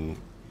 waypointing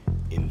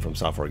in from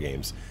software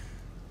games.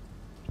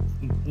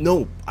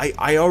 No,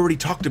 I already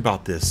talked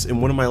about this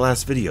in one of my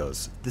last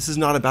videos. This is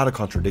not about a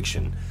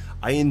contradiction.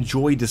 I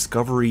enjoy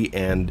discovery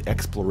and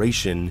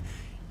exploration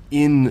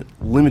in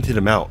limited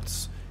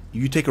amounts.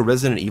 You take a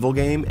Resident Evil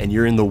game and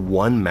you're in the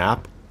one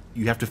map,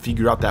 you have to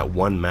figure out that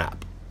one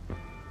map.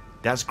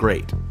 That's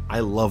great. I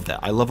love that.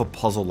 I love a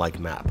puzzle-like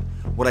map.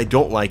 What I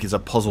don't like is a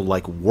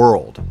puzzle-like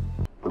world.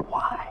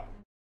 Why?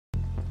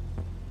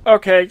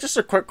 Okay, just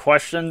a quick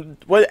question.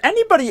 Would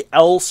anybody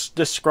else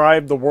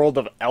describe the world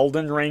of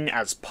Elden Ring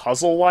as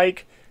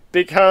puzzle-like?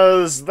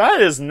 Because that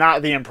is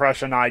not the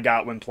impression I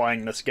got when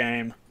playing this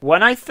game.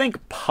 When I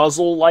think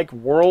puzzle-like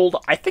world,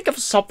 I think of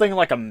something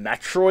like a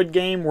Metroid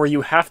game where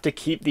you have to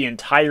keep the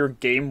entire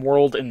game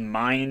world in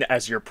mind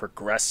as you're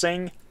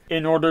progressing,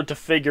 in order to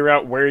figure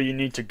out where you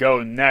need to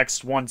go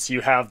next once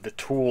you have the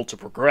tool to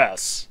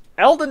progress.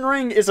 Elden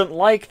Ring isn't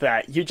like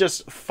that. You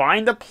just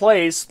find a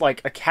place,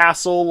 like a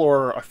castle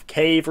or a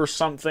cave or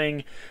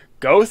something,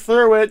 go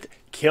through it,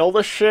 kill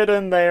the shit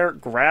in there,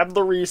 grab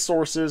the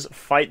resources,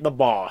 fight the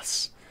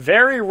boss.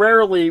 Very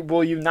rarely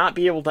will you not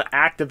be able to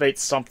activate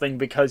something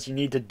because you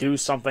need to do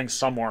something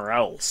somewhere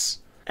else.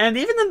 And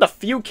even in the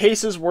few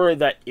cases where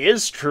that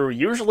is true,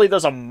 usually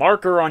there's a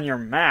marker on your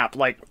map,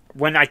 like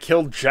when I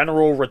killed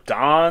General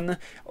Radon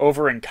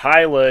over in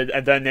Kylid,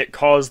 and then it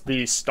caused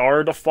the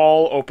star to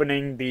fall,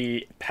 opening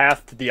the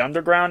path to the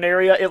underground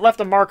area. It left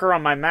a marker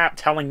on my map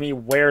telling me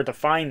where to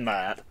find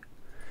that.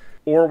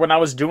 Or when I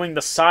was doing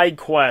the side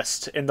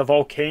quest in the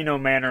Volcano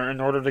Manor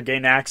in order to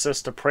gain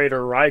access to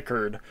Praetor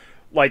Rykard,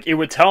 like, it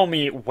would tell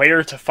me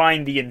where to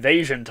find the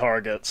invasion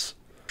targets.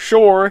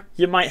 Sure,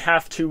 you might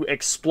have to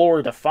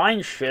explore to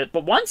find shit,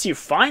 but once you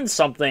find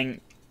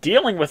something,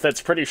 dealing with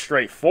it's pretty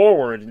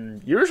straightforward,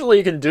 and usually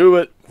you can do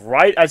it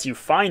right as you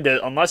find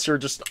it, unless you're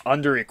just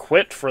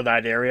under-equipped for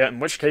that area,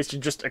 in which case you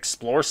just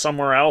explore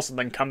somewhere else and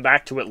then come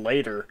back to it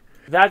later.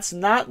 That's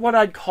not what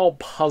I'd call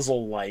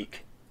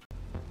puzzle-like.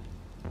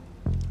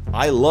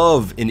 I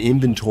love an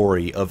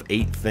inventory of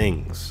 8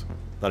 things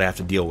that I have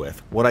to deal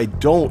with. What I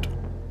don't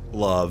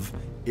love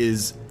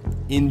is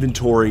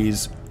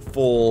inventories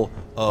full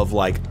of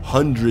like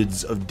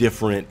hundreds of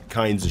different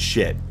kinds of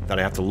shit that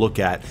I have to look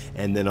at,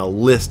 and then a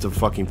list of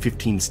fucking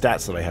 15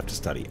 stats that I have to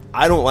study.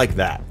 I don't like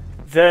that.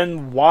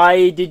 Then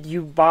why did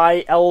you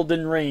buy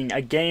Elden Ring,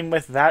 a game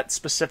with that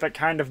specific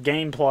kind of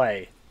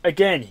gameplay?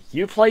 Again,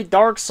 you played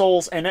Dark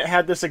Souls and it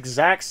had this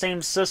exact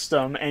same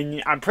system,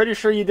 and I'm pretty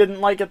sure you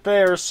didn't like it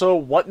there, so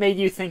what made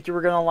you think you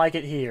were gonna like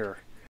it here?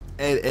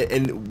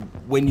 And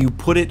when you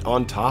put it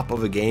on top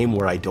of a game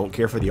where I don't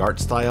care for the art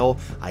style,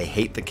 I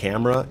hate the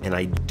camera, and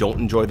I don't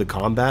enjoy the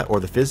combat or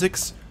the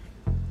physics,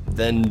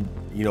 then,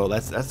 you know,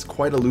 that's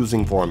quite a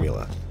losing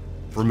formula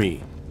for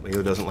me.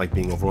 Leo doesn't like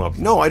being overwhelmed.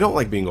 No, I don't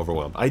like being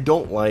overwhelmed. I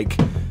don't like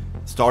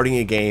starting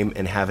a game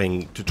and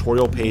having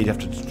tutorial page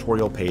after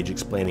tutorial page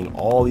explaining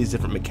all these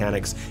different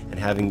mechanics and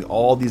having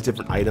all these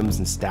different items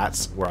and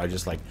stats where I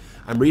just like,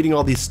 I'm reading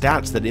all these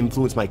stats that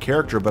influence my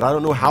character, but I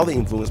don't know how they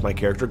influence my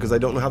character because I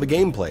don't know how the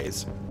game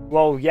plays.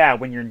 Well, yeah,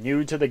 when you're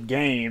new to the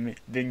game,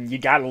 then you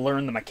gotta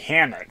learn the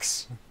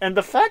mechanics. And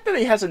the fact that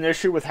he has an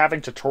issue with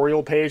having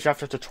tutorial page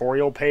after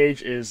tutorial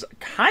page is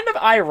kind of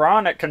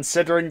ironic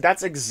considering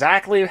that's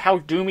exactly how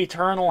Doom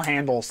Eternal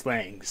handles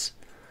things.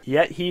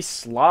 Yet he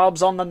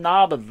slobs on the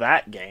knob of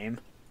that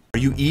game. Are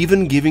you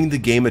even giving the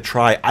game a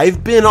try?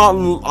 I've been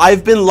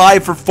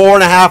live for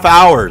 4.5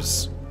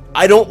 hours.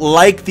 I don't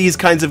like these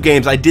kinds of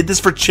games. I did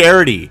this for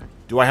charity.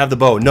 Do I have the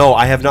bow? No,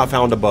 I have not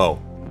found a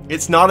bow.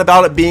 It's not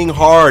about it being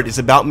hard. It's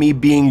about me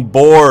being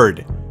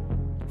bored.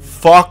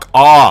 Fuck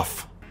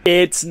off.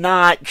 It's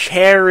not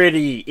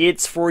charity.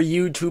 It's for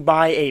you to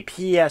buy a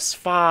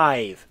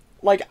PS5.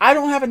 Like, I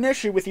don't have an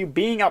issue with you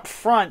being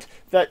upfront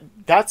that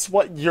that's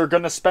what you're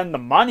gonna spend the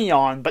money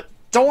on, but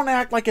don't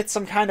act like it's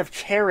some kind of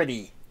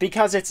charity,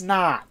 because it's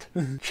not.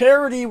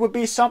 Charity would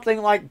be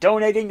something like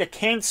donating to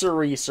cancer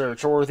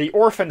research or the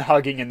orphan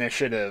hugging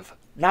initiative.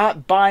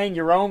 Not buying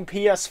your own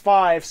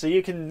PS5 so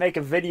you can make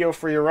a video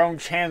for your own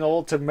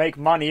channel to make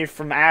money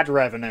from ad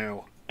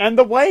revenue. And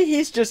the way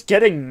he's just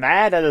getting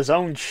mad at his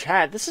own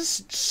chat, this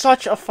is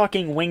such a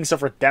fucking Wings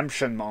of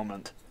Redemption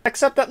moment.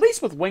 Except at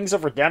least with Wings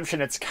of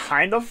Redemption it's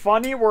kind of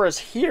funny, whereas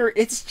here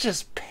it's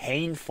just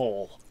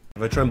painful.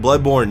 Have I tried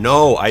Bloodborne?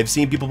 No, I've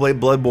seen people play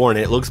Bloodborne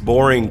and it looks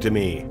boring to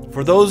me.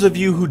 For those of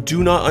you who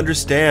do not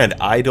understand,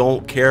 I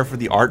don't care for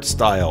the art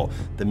style.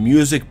 The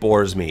music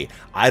bores me.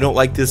 I don't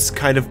like this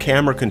kind of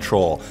camera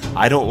control.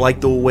 I don't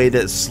like the way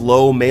that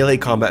slow melee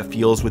combat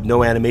feels with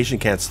no animation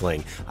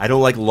canceling. I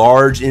don't like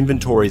large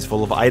inventories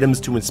full of items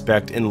to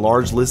inspect and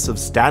large lists of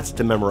stats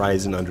to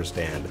memorize and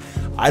understand.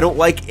 I don't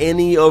like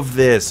any of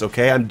this,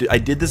 okay? I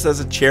did this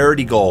as a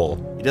charity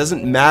goal. It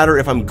doesn't matter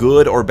if I'm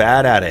good or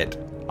bad at it.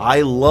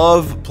 I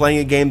love playing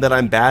a game that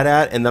I'm bad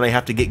at and then I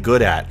have to get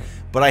good at.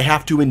 But I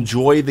have to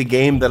enjoy the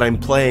game that I'm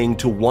playing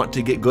to want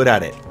to get good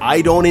at it.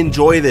 I don't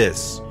enjoy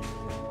this.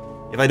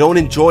 If I don't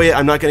enjoy it,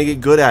 I'm not going to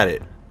get good at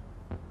it.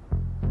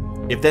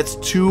 If that's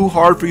too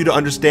hard for you to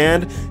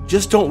understand,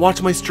 just don't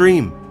watch my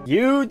stream.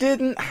 You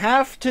didn't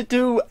have to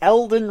do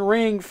Elden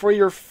Ring for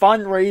your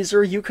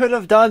fundraiser. You could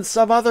have done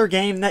some other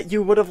game that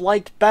you would have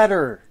liked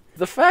better.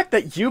 The fact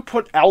that you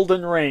put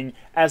Elden Ring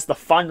as the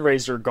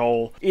fundraiser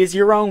goal is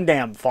your own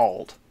damn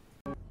fault.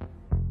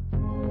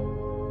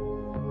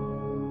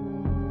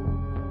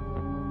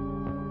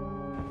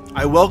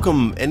 I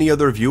welcome any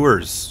other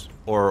viewers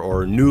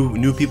or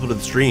new people to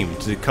the stream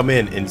to come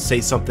in and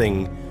say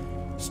something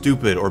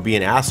stupid or be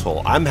an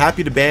asshole. I'm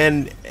happy to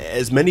ban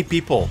as many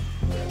people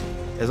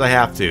as I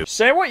have to.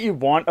 Say what you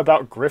want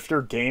about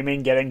Griffin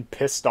Gaming getting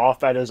pissed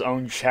off at his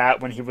own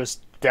chat when he was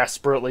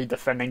desperately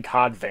defending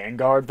COD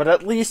Vanguard, but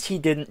at least he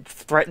didn't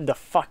threaten to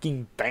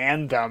fucking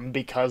ban them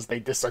because they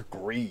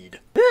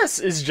disagreed. This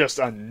is just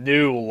a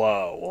new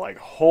low. Like,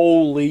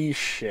 holy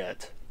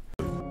shit.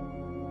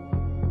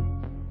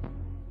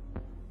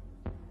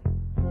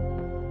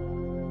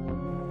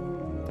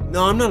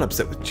 No, I'm not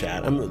upset with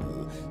chat.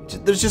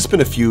 There's just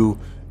been a few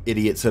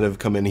idiots that have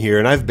come in here,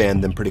 and I've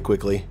banned them pretty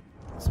quickly.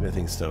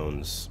 Smithing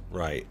stones,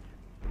 right?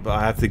 But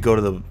I have to go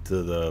to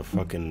the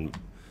fucking.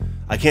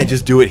 I can't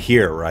just do it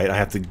here, right? I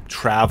have to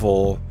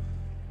travel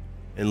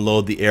and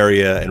load the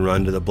area and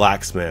run to the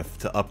blacksmith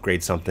to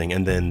upgrade something,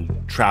 and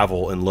then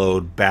travel and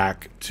load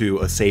back to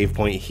a save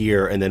point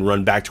here, and then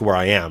run back to where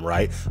I am,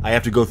 right? I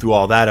have to go through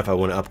all that if I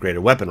want to upgrade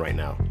a weapon right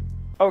now.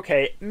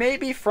 Okay,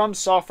 maybe From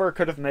Software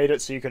could have made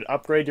it so you could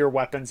upgrade your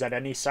weapons at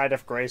any site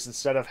of grace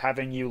instead of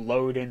having you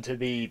load into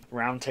the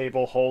round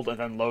table hold and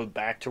then load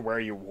back to where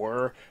you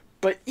were.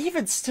 But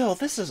even still,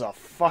 this is a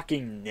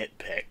fucking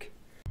nitpick.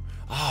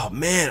 Oh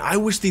man, I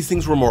wish these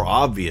things were more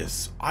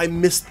obvious. I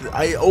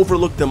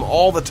overlook them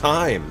all the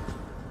time.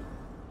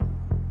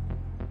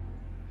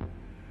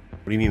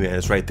 What do you mean, man?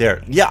 It's right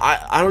there. Yeah,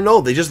 I don't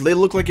know. They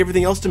look like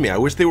everything else to me. I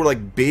wish they were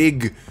like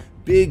big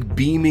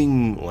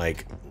beaming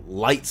like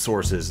light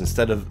sources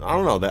instead of, I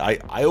don't know, that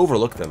I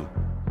overlook them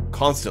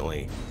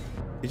constantly.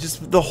 It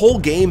just, the whole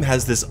game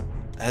has this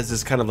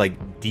kind of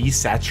like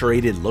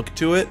desaturated look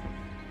to it,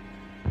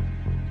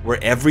 where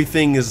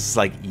everything is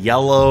like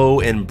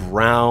yellow and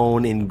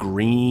brown and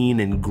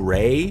green and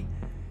gray,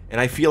 and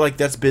I feel like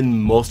that's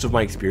been most of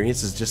my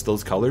experience, is just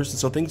those colors, and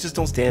so things just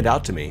don't stand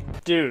out to me.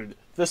 Dude,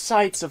 the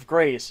sites of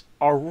grace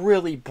are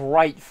really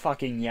bright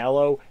fucking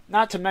yellow,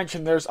 not to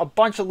mention there's a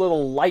bunch of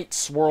little light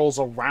swirls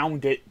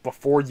around it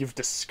before you've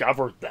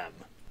discovered them.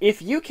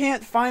 If you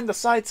can't find the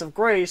sites of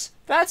grace,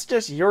 that's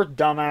just your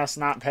dumbass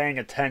not paying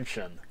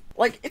attention.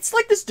 Like, it's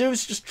like this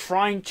dude's just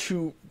trying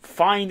to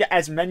find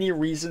as many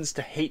reasons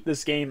to hate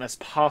this game as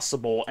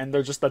possible, and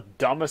they're just the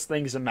dumbest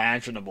things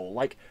imaginable.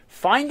 Like,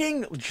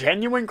 finding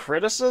genuine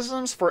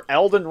criticisms for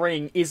Elden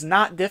Ring is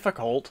not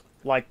difficult.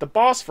 Like, the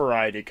boss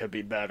variety could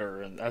be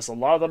better, and as a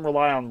lot of them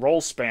rely on roll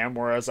spam,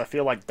 whereas I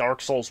feel like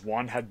Dark Souls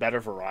 1 had better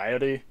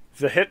variety.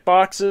 The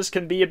hitboxes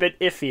can be a bit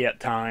iffy at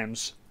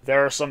times.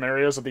 There are some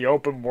areas of the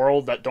open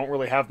world that don't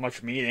really have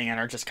much meaning and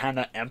are just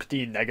kinda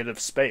empty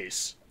negative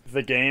space.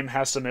 The game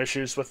has some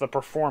issues with the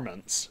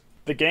performance.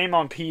 The game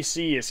on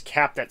PC is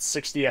capped at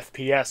 60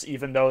 FPS,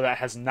 even though that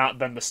has not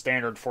been the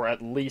standard for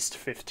at least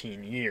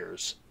 15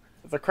 years.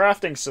 The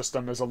crafting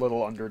system is a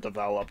little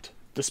underdeveloped.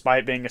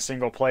 Despite being a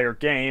single-player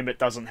game, it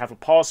doesn't have a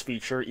pause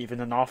feature even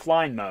in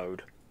offline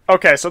mode.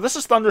 Okay, so this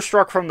is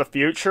Thunderstruck from the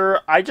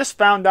future. I just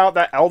found out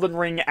that Elden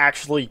Ring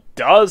actually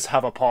does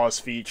have a pause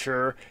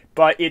feature,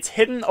 but it's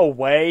hidden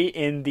away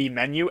in the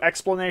menu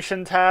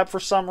explanation tab for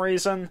some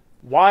reason.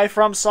 Why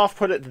FromSoft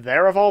put it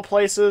there of all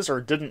places, or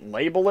didn't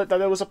label it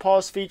that it was a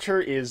pause feature,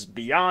 is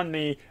beyond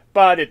me,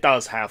 but it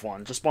does have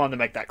one. Just wanted to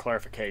make that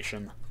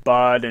clarification.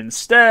 But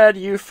instead,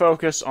 you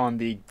focus on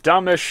the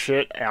dumbest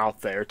shit out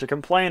there to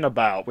complain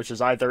about, which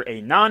is either a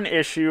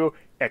non-issue,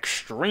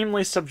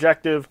 extremely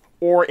subjective,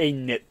 or a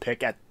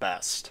nitpick at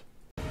best.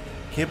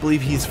 Can't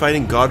believe he's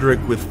fighting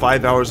Godric with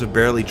 5 hours of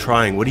barely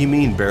trying. What do you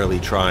mean, barely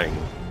trying?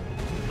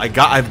 I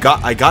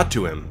got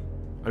to him.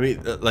 I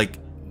mean, like,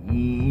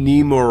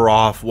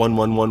 Nemorov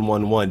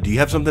 11111. Do you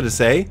have something to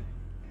say?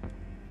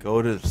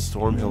 Go to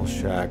Stormhill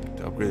Shack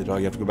to upgrade the dog.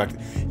 You have to go back to...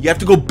 You have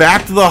to go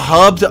back to the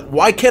hub to...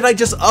 Why can't I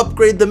just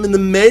upgrade them in the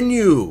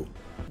menu?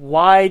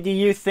 Why do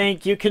you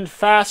think you can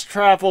fast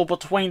travel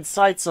between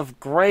sites of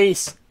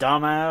grace,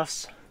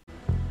 dumbass?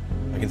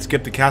 I can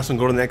skip the castle and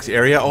go to the next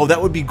area? Oh,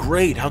 that would be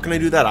great. How can I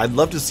do that? I'd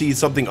love to see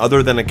something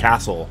other than a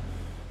castle.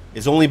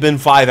 It's only been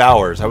 5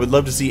 hours. I would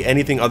love to see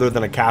anything other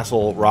than a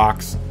castle,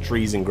 rocks,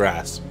 trees, and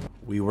grass.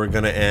 We were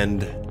gonna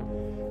end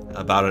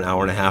about an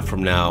hour and a half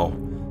from now.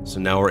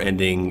 So now we're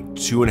ending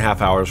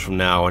 2.5 hours from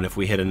now, and if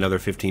we hit another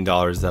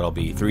 $15, that'll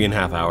be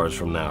 3.5 hours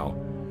from now.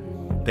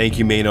 Thank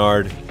you,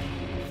 Maynard.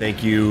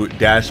 Thank you,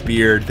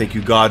 Dashbeard. Thank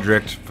you,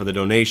 Godric, for the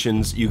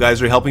donations. You guys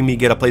are helping me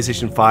get a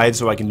PlayStation 5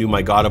 so I can do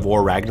my God of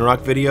War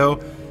Ragnarok video.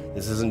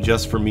 This isn't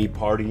just for me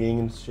partying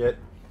and shit.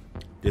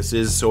 This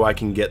is so I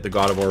can get the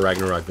God of War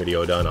Ragnarok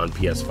video done on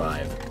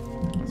PS5.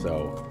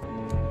 So,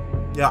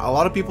 yeah, a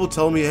lot of people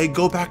tell me, hey,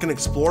 go back and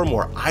explore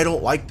more. I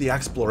don't like the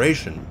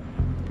exploration.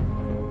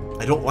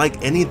 I don't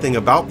like anything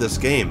about this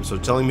game, so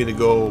telling me to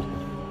go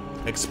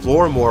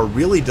explore more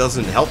really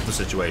doesn't help the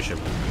situation.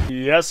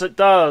 Yes, it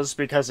does,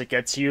 because it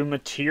gets you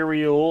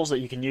materials that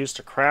you can use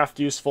to craft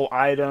useful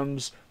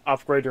items,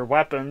 upgrade your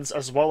weapons,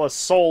 as well as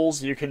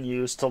souls you can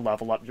use to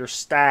level up your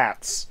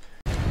stats.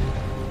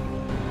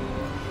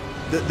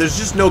 There's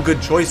just no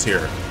good choice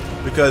here,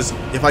 because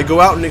if I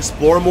go out and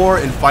explore more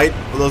and fight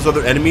those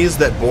other enemies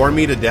that bore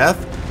me to death,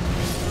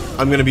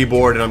 I'm gonna be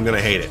bored and I'm gonna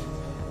hate it.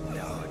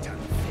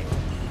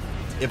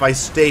 If I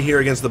stay here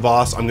against the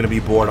boss, I'm gonna be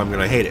bored, I'm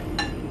gonna hate it.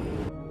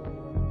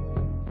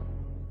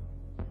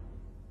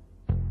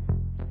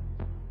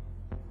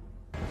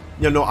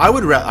 You know, I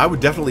would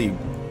definitely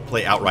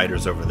play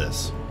Outriders over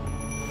this.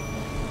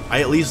 I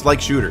at least like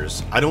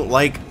shooters. I don't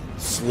like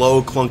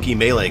slow, clunky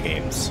melee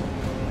games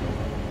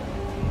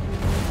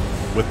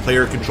with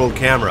player-controlled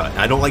camera.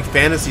 I don't like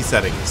fantasy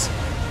settings.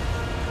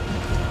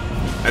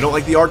 I don't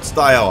like the art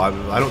style.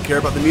 I don't care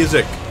about the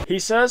music. He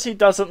says he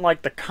doesn't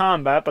like the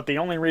combat, but the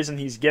only reason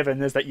he's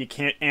given is that you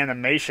can't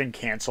animation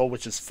cancel,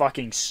 which is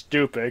fucking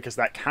stupid, because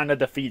that kinda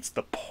defeats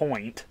the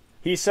point.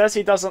 He says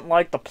he doesn't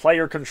like the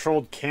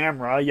player-controlled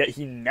camera, yet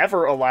he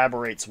never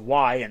elaborates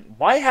why, and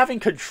why having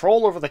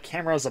control over the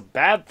camera is a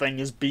bad thing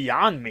is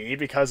beyond me,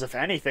 because if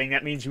anything,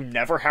 that means you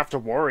never have to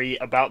worry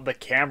about the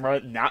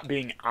camera not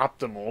being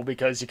optimal,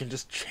 because you can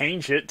just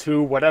change it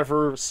to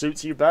whatever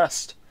suits you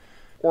best.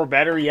 Or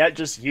better yet,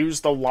 just use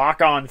the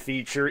lock-on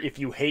feature if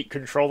you hate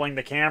controlling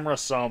the camera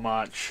so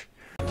much.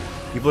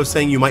 People are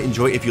saying you might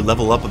enjoy it if you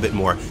level up a bit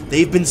more.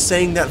 They've been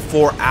saying that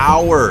for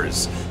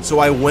hours. So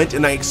I went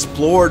and I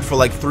explored for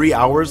like 3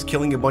 hours,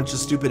 killing a bunch of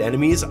stupid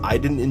enemies. I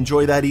didn't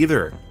enjoy that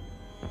either.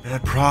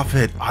 Bad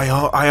Prophet,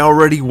 I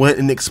already went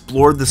and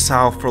explored the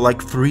south for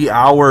like 3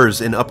 hours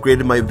and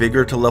upgraded my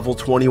vigor to level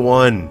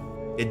 21.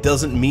 It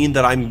doesn't mean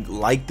that I'm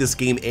like this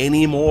game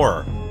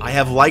anymore. I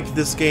have liked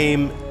this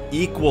game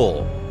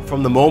equal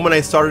from the moment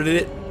I started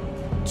it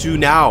to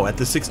now at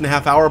the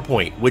 6.5 hour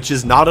point, which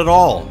is not at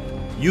all.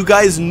 You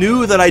guys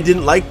knew that I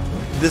didn't like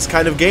this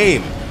kind of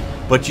game,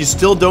 but you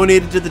still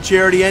donated to the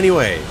charity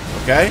anyway,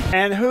 okay?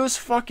 And whose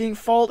fucking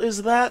fault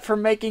is that for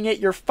making it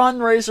your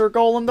fundraiser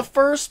goal in the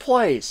first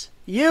place?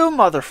 You,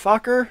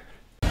 motherfucker!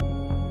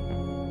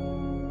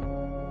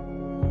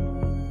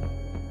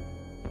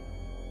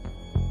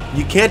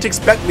 You can't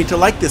expect me to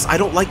like this. I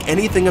don't like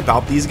anything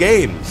about these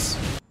games.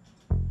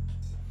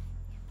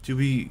 To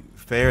be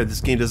fair,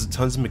 this game does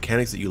tons of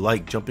mechanics that you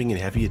like. Jumping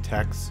and heavy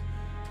attacks,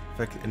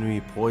 affect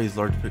enemy poise,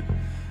 large...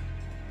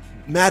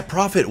 Mad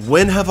Prophet,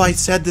 when have I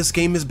said this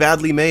game is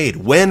badly made?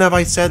 When have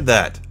I said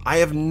that? I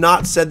have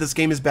not said this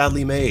game is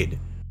badly made.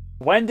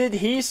 When did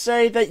he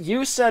say that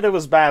you said it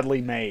was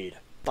badly made?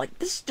 Like,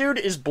 this dude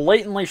is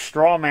blatantly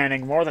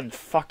strawmanning more than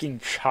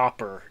fucking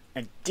Chopper.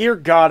 And dear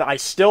God, I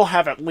still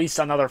have at least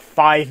another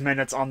 5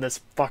 minutes on this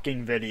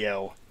fucking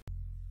video.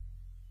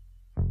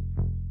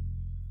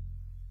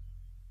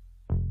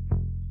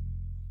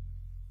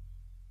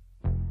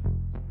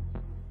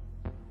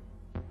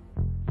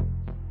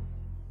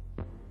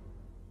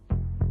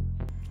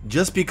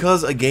 Just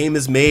because a game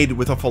is made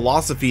with a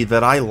philosophy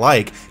that I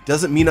like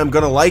doesn't mean I'm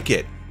gonna like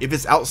it. If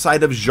it's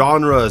outside of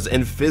genres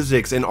and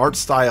physics and art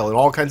style and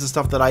all kinds of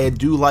stuff that I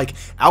do like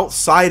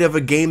outside of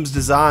a game's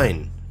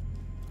design.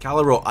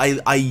 Calero,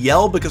 I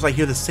yell because I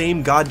hear the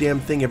same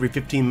goddamn thing every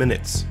 15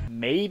 minutes.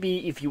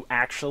 Maybe if you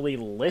actually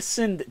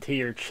listened to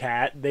your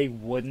chat, they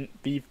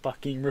wouldn't be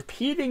fucking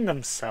repeating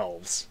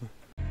themselves.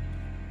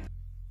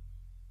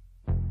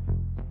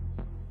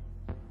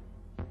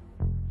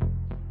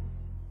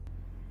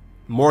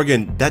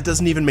 Morgan, that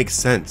doesn't even make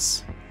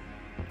sense.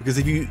 Because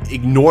if you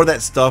ignore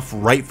that stuff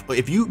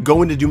if you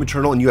go into Doom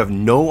Eternal and you have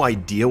no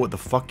idea what the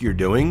fuck you're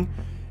doing,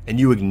 and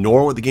you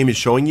ignore what the game is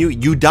showing you,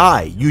 you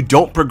die. You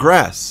don't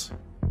progress.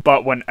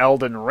 But when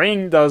Elden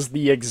Ring does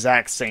the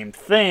exact same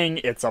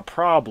thing, it's a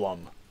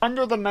problem.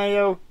 Under the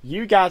Mayo,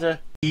 you gotta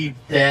keep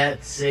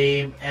that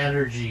same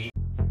energy.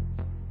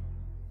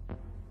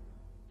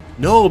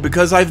 No,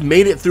 because I've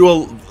made it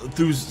through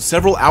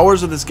several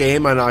hours of this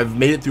game, and I've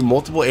made it through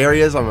multiple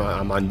areas.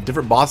 I'm on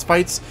different boss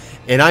fights,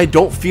 and I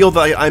don't feel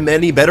that I'm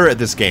any better at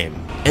this game.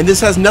 And this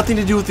has nothing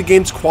to do with the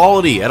game's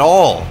quality at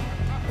all.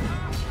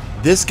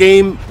 This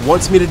game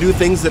wants me to do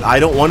things that I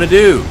don't want to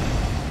do.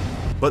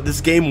 But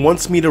this game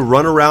wants me to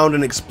run around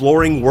and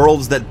exploring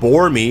worlds that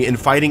bore me and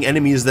fighting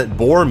enemies that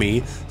bore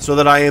me so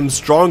that I am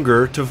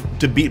stronger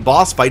to beat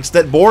boss fights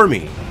that bore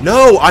me.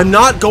 No, I'm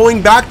not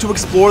going back to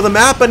explore the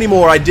map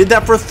anymore. I did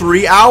that for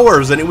 3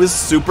 hours and it was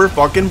super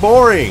fucking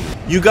boring.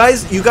 You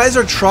guys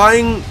are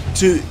trying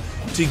to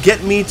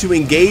get me to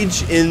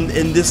engage in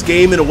this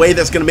game in a way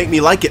that's going to make me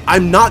like it.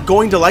 I'm not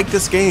going to like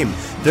this game.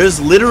 There's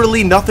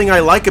literally nothing I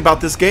like about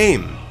this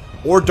game.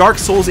 Or Dark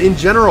Souls in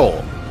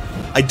general.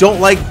 I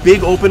don't like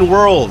big open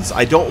worlds.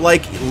 I don't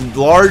like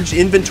large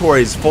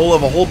inventories full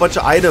of a whole bunch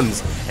of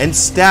items and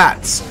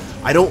stats.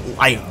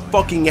 I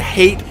fucking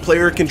hate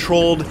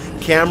player-controlled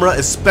camera,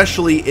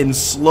 especially in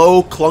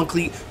slow,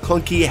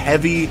 clunky,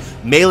 heavy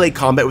melee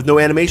combat with no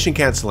animation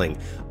canceling.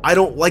 I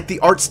don't like the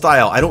art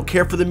style. I don't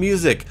care for the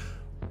music.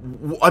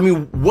 I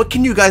mean, what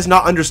can you guys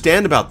not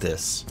understand about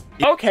this?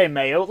 Okay,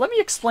 Mayo, let me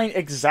explain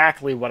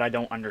exactly what I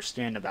don't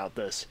understand about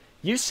this.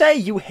 You say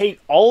you hate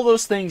all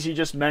those things you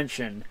just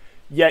mentioned,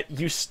 yet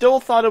you still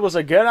thought it was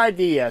a good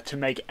idea to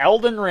make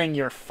Elden Ring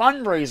your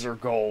fundraiser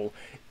goal,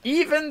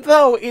 even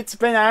though it's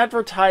been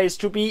advertised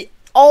to be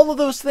all of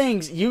those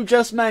things you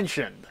just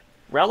mentioned.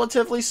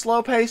 Relatively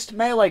slow-paced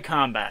melee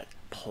combat,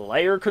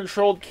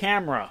 player-controlled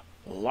camera,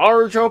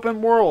 large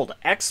open world,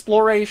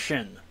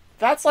 exploration.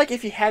 That's like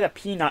if you had a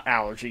peanut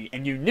allergy,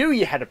 and you knew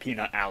you had a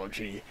peanut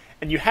allergy,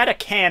 and you had a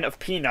can of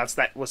peanuts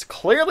that was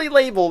clearly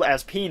labeled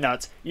as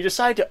peanuts, you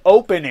decide to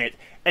open it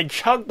and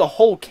chug the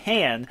whole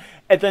can,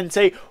 and then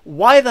say,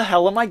 why the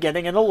hell am I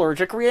getting an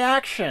allergic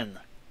reaction?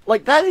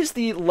 Like, that is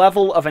the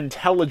level of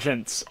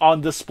intelligence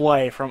on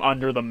display from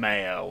Under the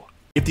Mayo.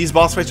 If these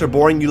boss fights are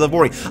boring, you love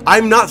boring.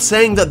 I'm not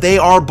saying that they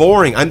are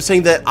boring. I'm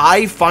saying that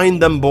I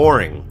find them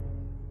boring.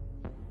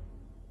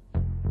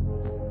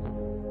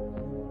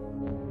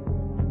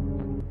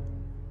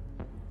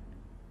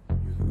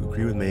 You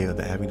agree with Mayo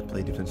that having to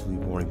play defensively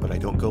is boring, but I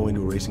don't go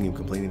into a racing game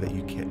complaining that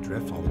you can't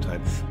drift all the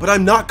time. But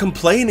I'm not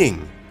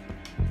complaining.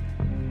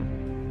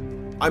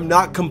 I'm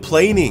not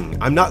complaining.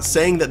 I'm not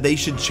saying that they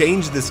should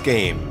change this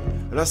game.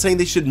 I'm not saying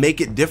they should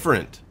make it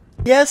different.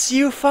 Yes,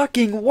 you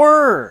fucking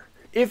were!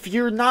 If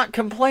you're not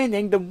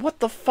complaining, then what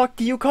the fuck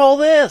do you call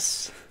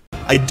this?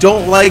 I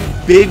don't like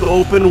big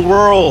open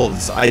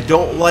worlds. I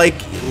don't like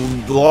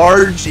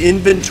large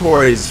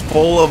inventories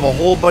full of a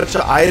whole bunch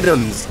of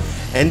items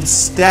and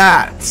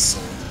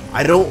stats.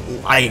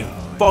 I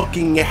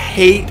fucking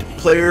hate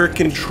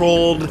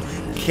player-controlled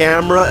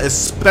camera,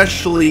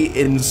 especially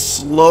in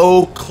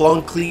slow,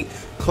 clunky,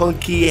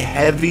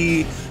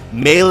 heavy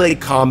melee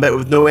combat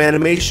with no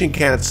animation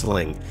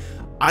canceling.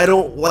 I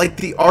don't like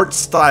the art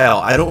style.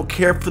 I don't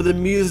care for the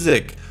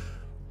music.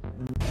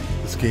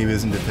 This game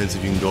isn't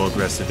defensive. You can go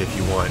aggressive if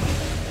you want.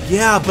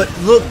 Yeah, but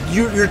look,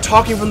 you're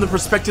talking from the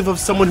perspective of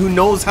someone who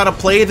knows how to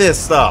play this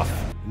stuff.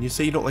 When you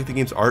say you don't like the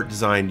game's art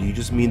design, do you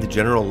just mean the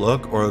general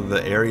look, or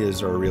the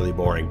areas are really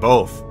boring?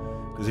 Both.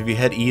 Because if you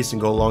head east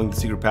and go along the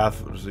secret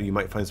path, you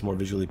might find some more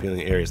visually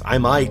appealing areas. I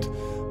might.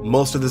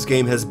 Most of this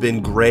game has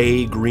been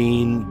gray,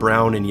 green,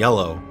 brown, and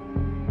yellow.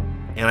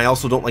 And I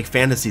also don't like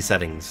fantasy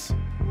settings.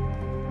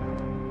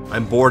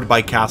 I'm bored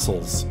by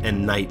castles,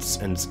 and knights,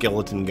 and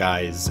skeleton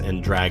guys,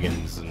 and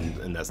dragons,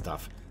 and that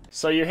stuff.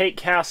 So you hate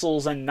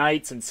castles and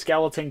knights and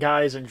skeleton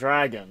guys and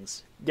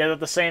dragons. Yet at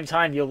the same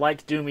time you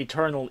like Doom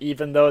Eternal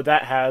even though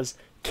that has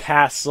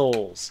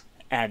castles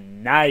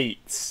and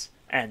knights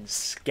and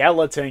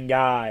skeleton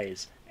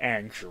guys,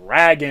 and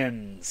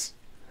dragons.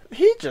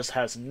 He just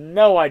has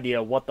no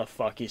idea what the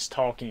fuck he's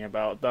talking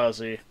about, does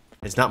he?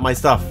 It's not my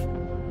stuff.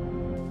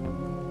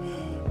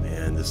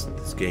 Man, this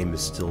game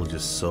is still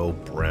just so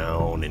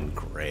brown and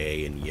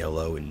gray and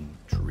yellow and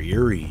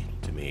dreary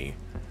to me.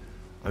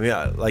 I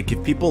mean, like,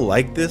 if people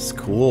like this,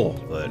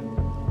 cool, but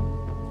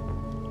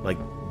like,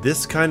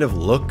 this kind of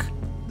look,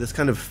 this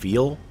kind of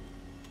feel,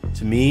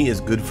 to me,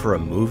 is good for a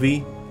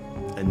movie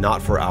and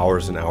not for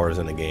hours and hours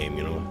in a game,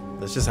 you know?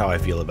 That's just how I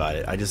feel about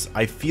it.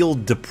 I feel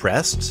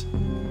depressed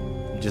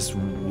just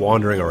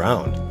wandering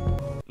around.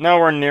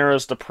 Nowhere near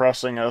as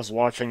depressing as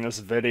watching this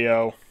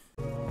video.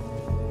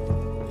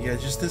 Yeah,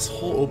 just this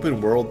whole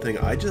open world thing,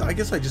 I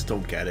guess I just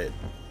don't get it.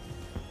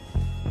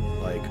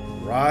 Like,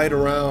 ride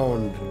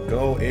around,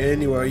 go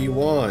anywhere you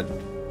want.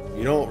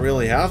 You don't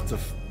really have to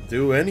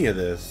do any of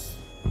this.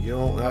 You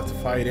don't have to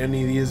fight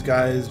any of these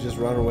guys, just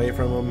run away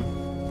from them.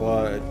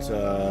 But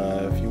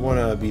if you want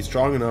to be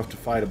strong enough to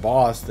fight a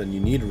boss, then you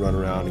need to run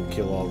around and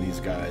kill all these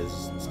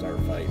guys and start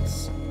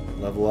fights.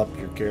 Level up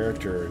your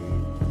character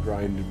and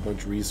grind a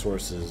bunch of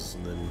resources,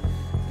 and then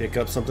pick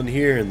up something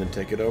here, and then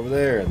take it over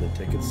there, and then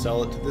take it,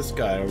 sell it to this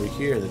guy over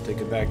here, and then take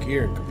it back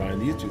here, and combine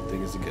these two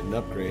things to get an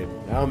upgrade.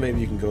 Now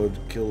maybe you can go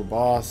kill the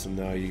boss, and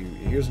now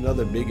here's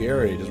another big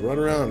area. Just run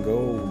around,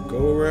 go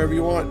wherever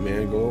you want,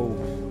 man. Go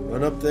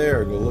run up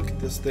there, go look at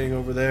this thing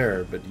over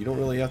there, but you don't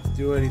really have to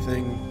do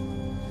anything.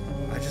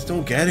 I just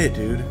don't get it,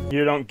 dude.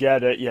 You don't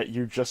get it, yet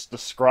you just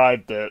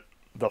described it.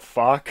 The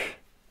fuck?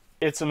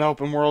 It's an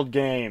open world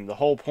game. The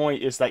whole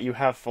point is that you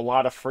have a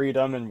lot of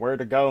freedom and where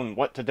to go and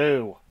what to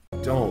do. I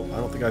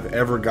don't think I've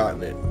ever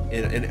gotten it.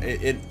 And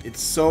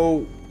it's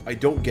so, I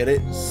don't get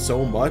it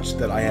so much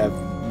that I have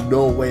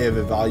no way of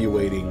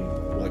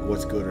evaluating, like,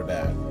 what's good or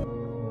bad.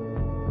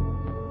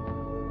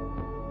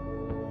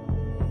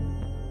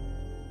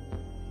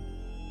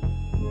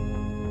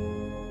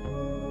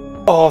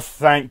 Oh,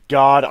 thank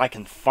God, I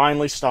can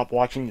finally stop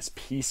watching this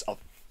piece of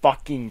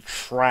fucking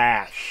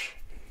trash.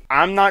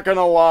 I'm not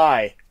gonna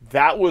lie,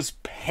 that was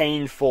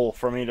painful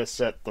for me to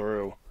sit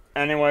through.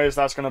 Anyways,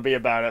 that's gonna be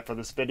about it for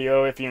this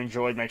video. If you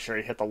enjoyed, make sure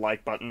you hit the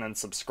like button and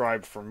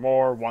subscribe for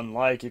more. 1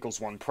 like equals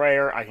 1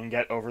 prayer. I can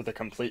get over the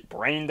complete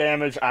brain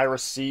damage I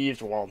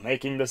received while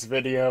making this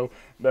video.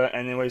 But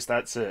anyways,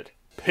 that's it.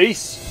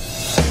 Peace!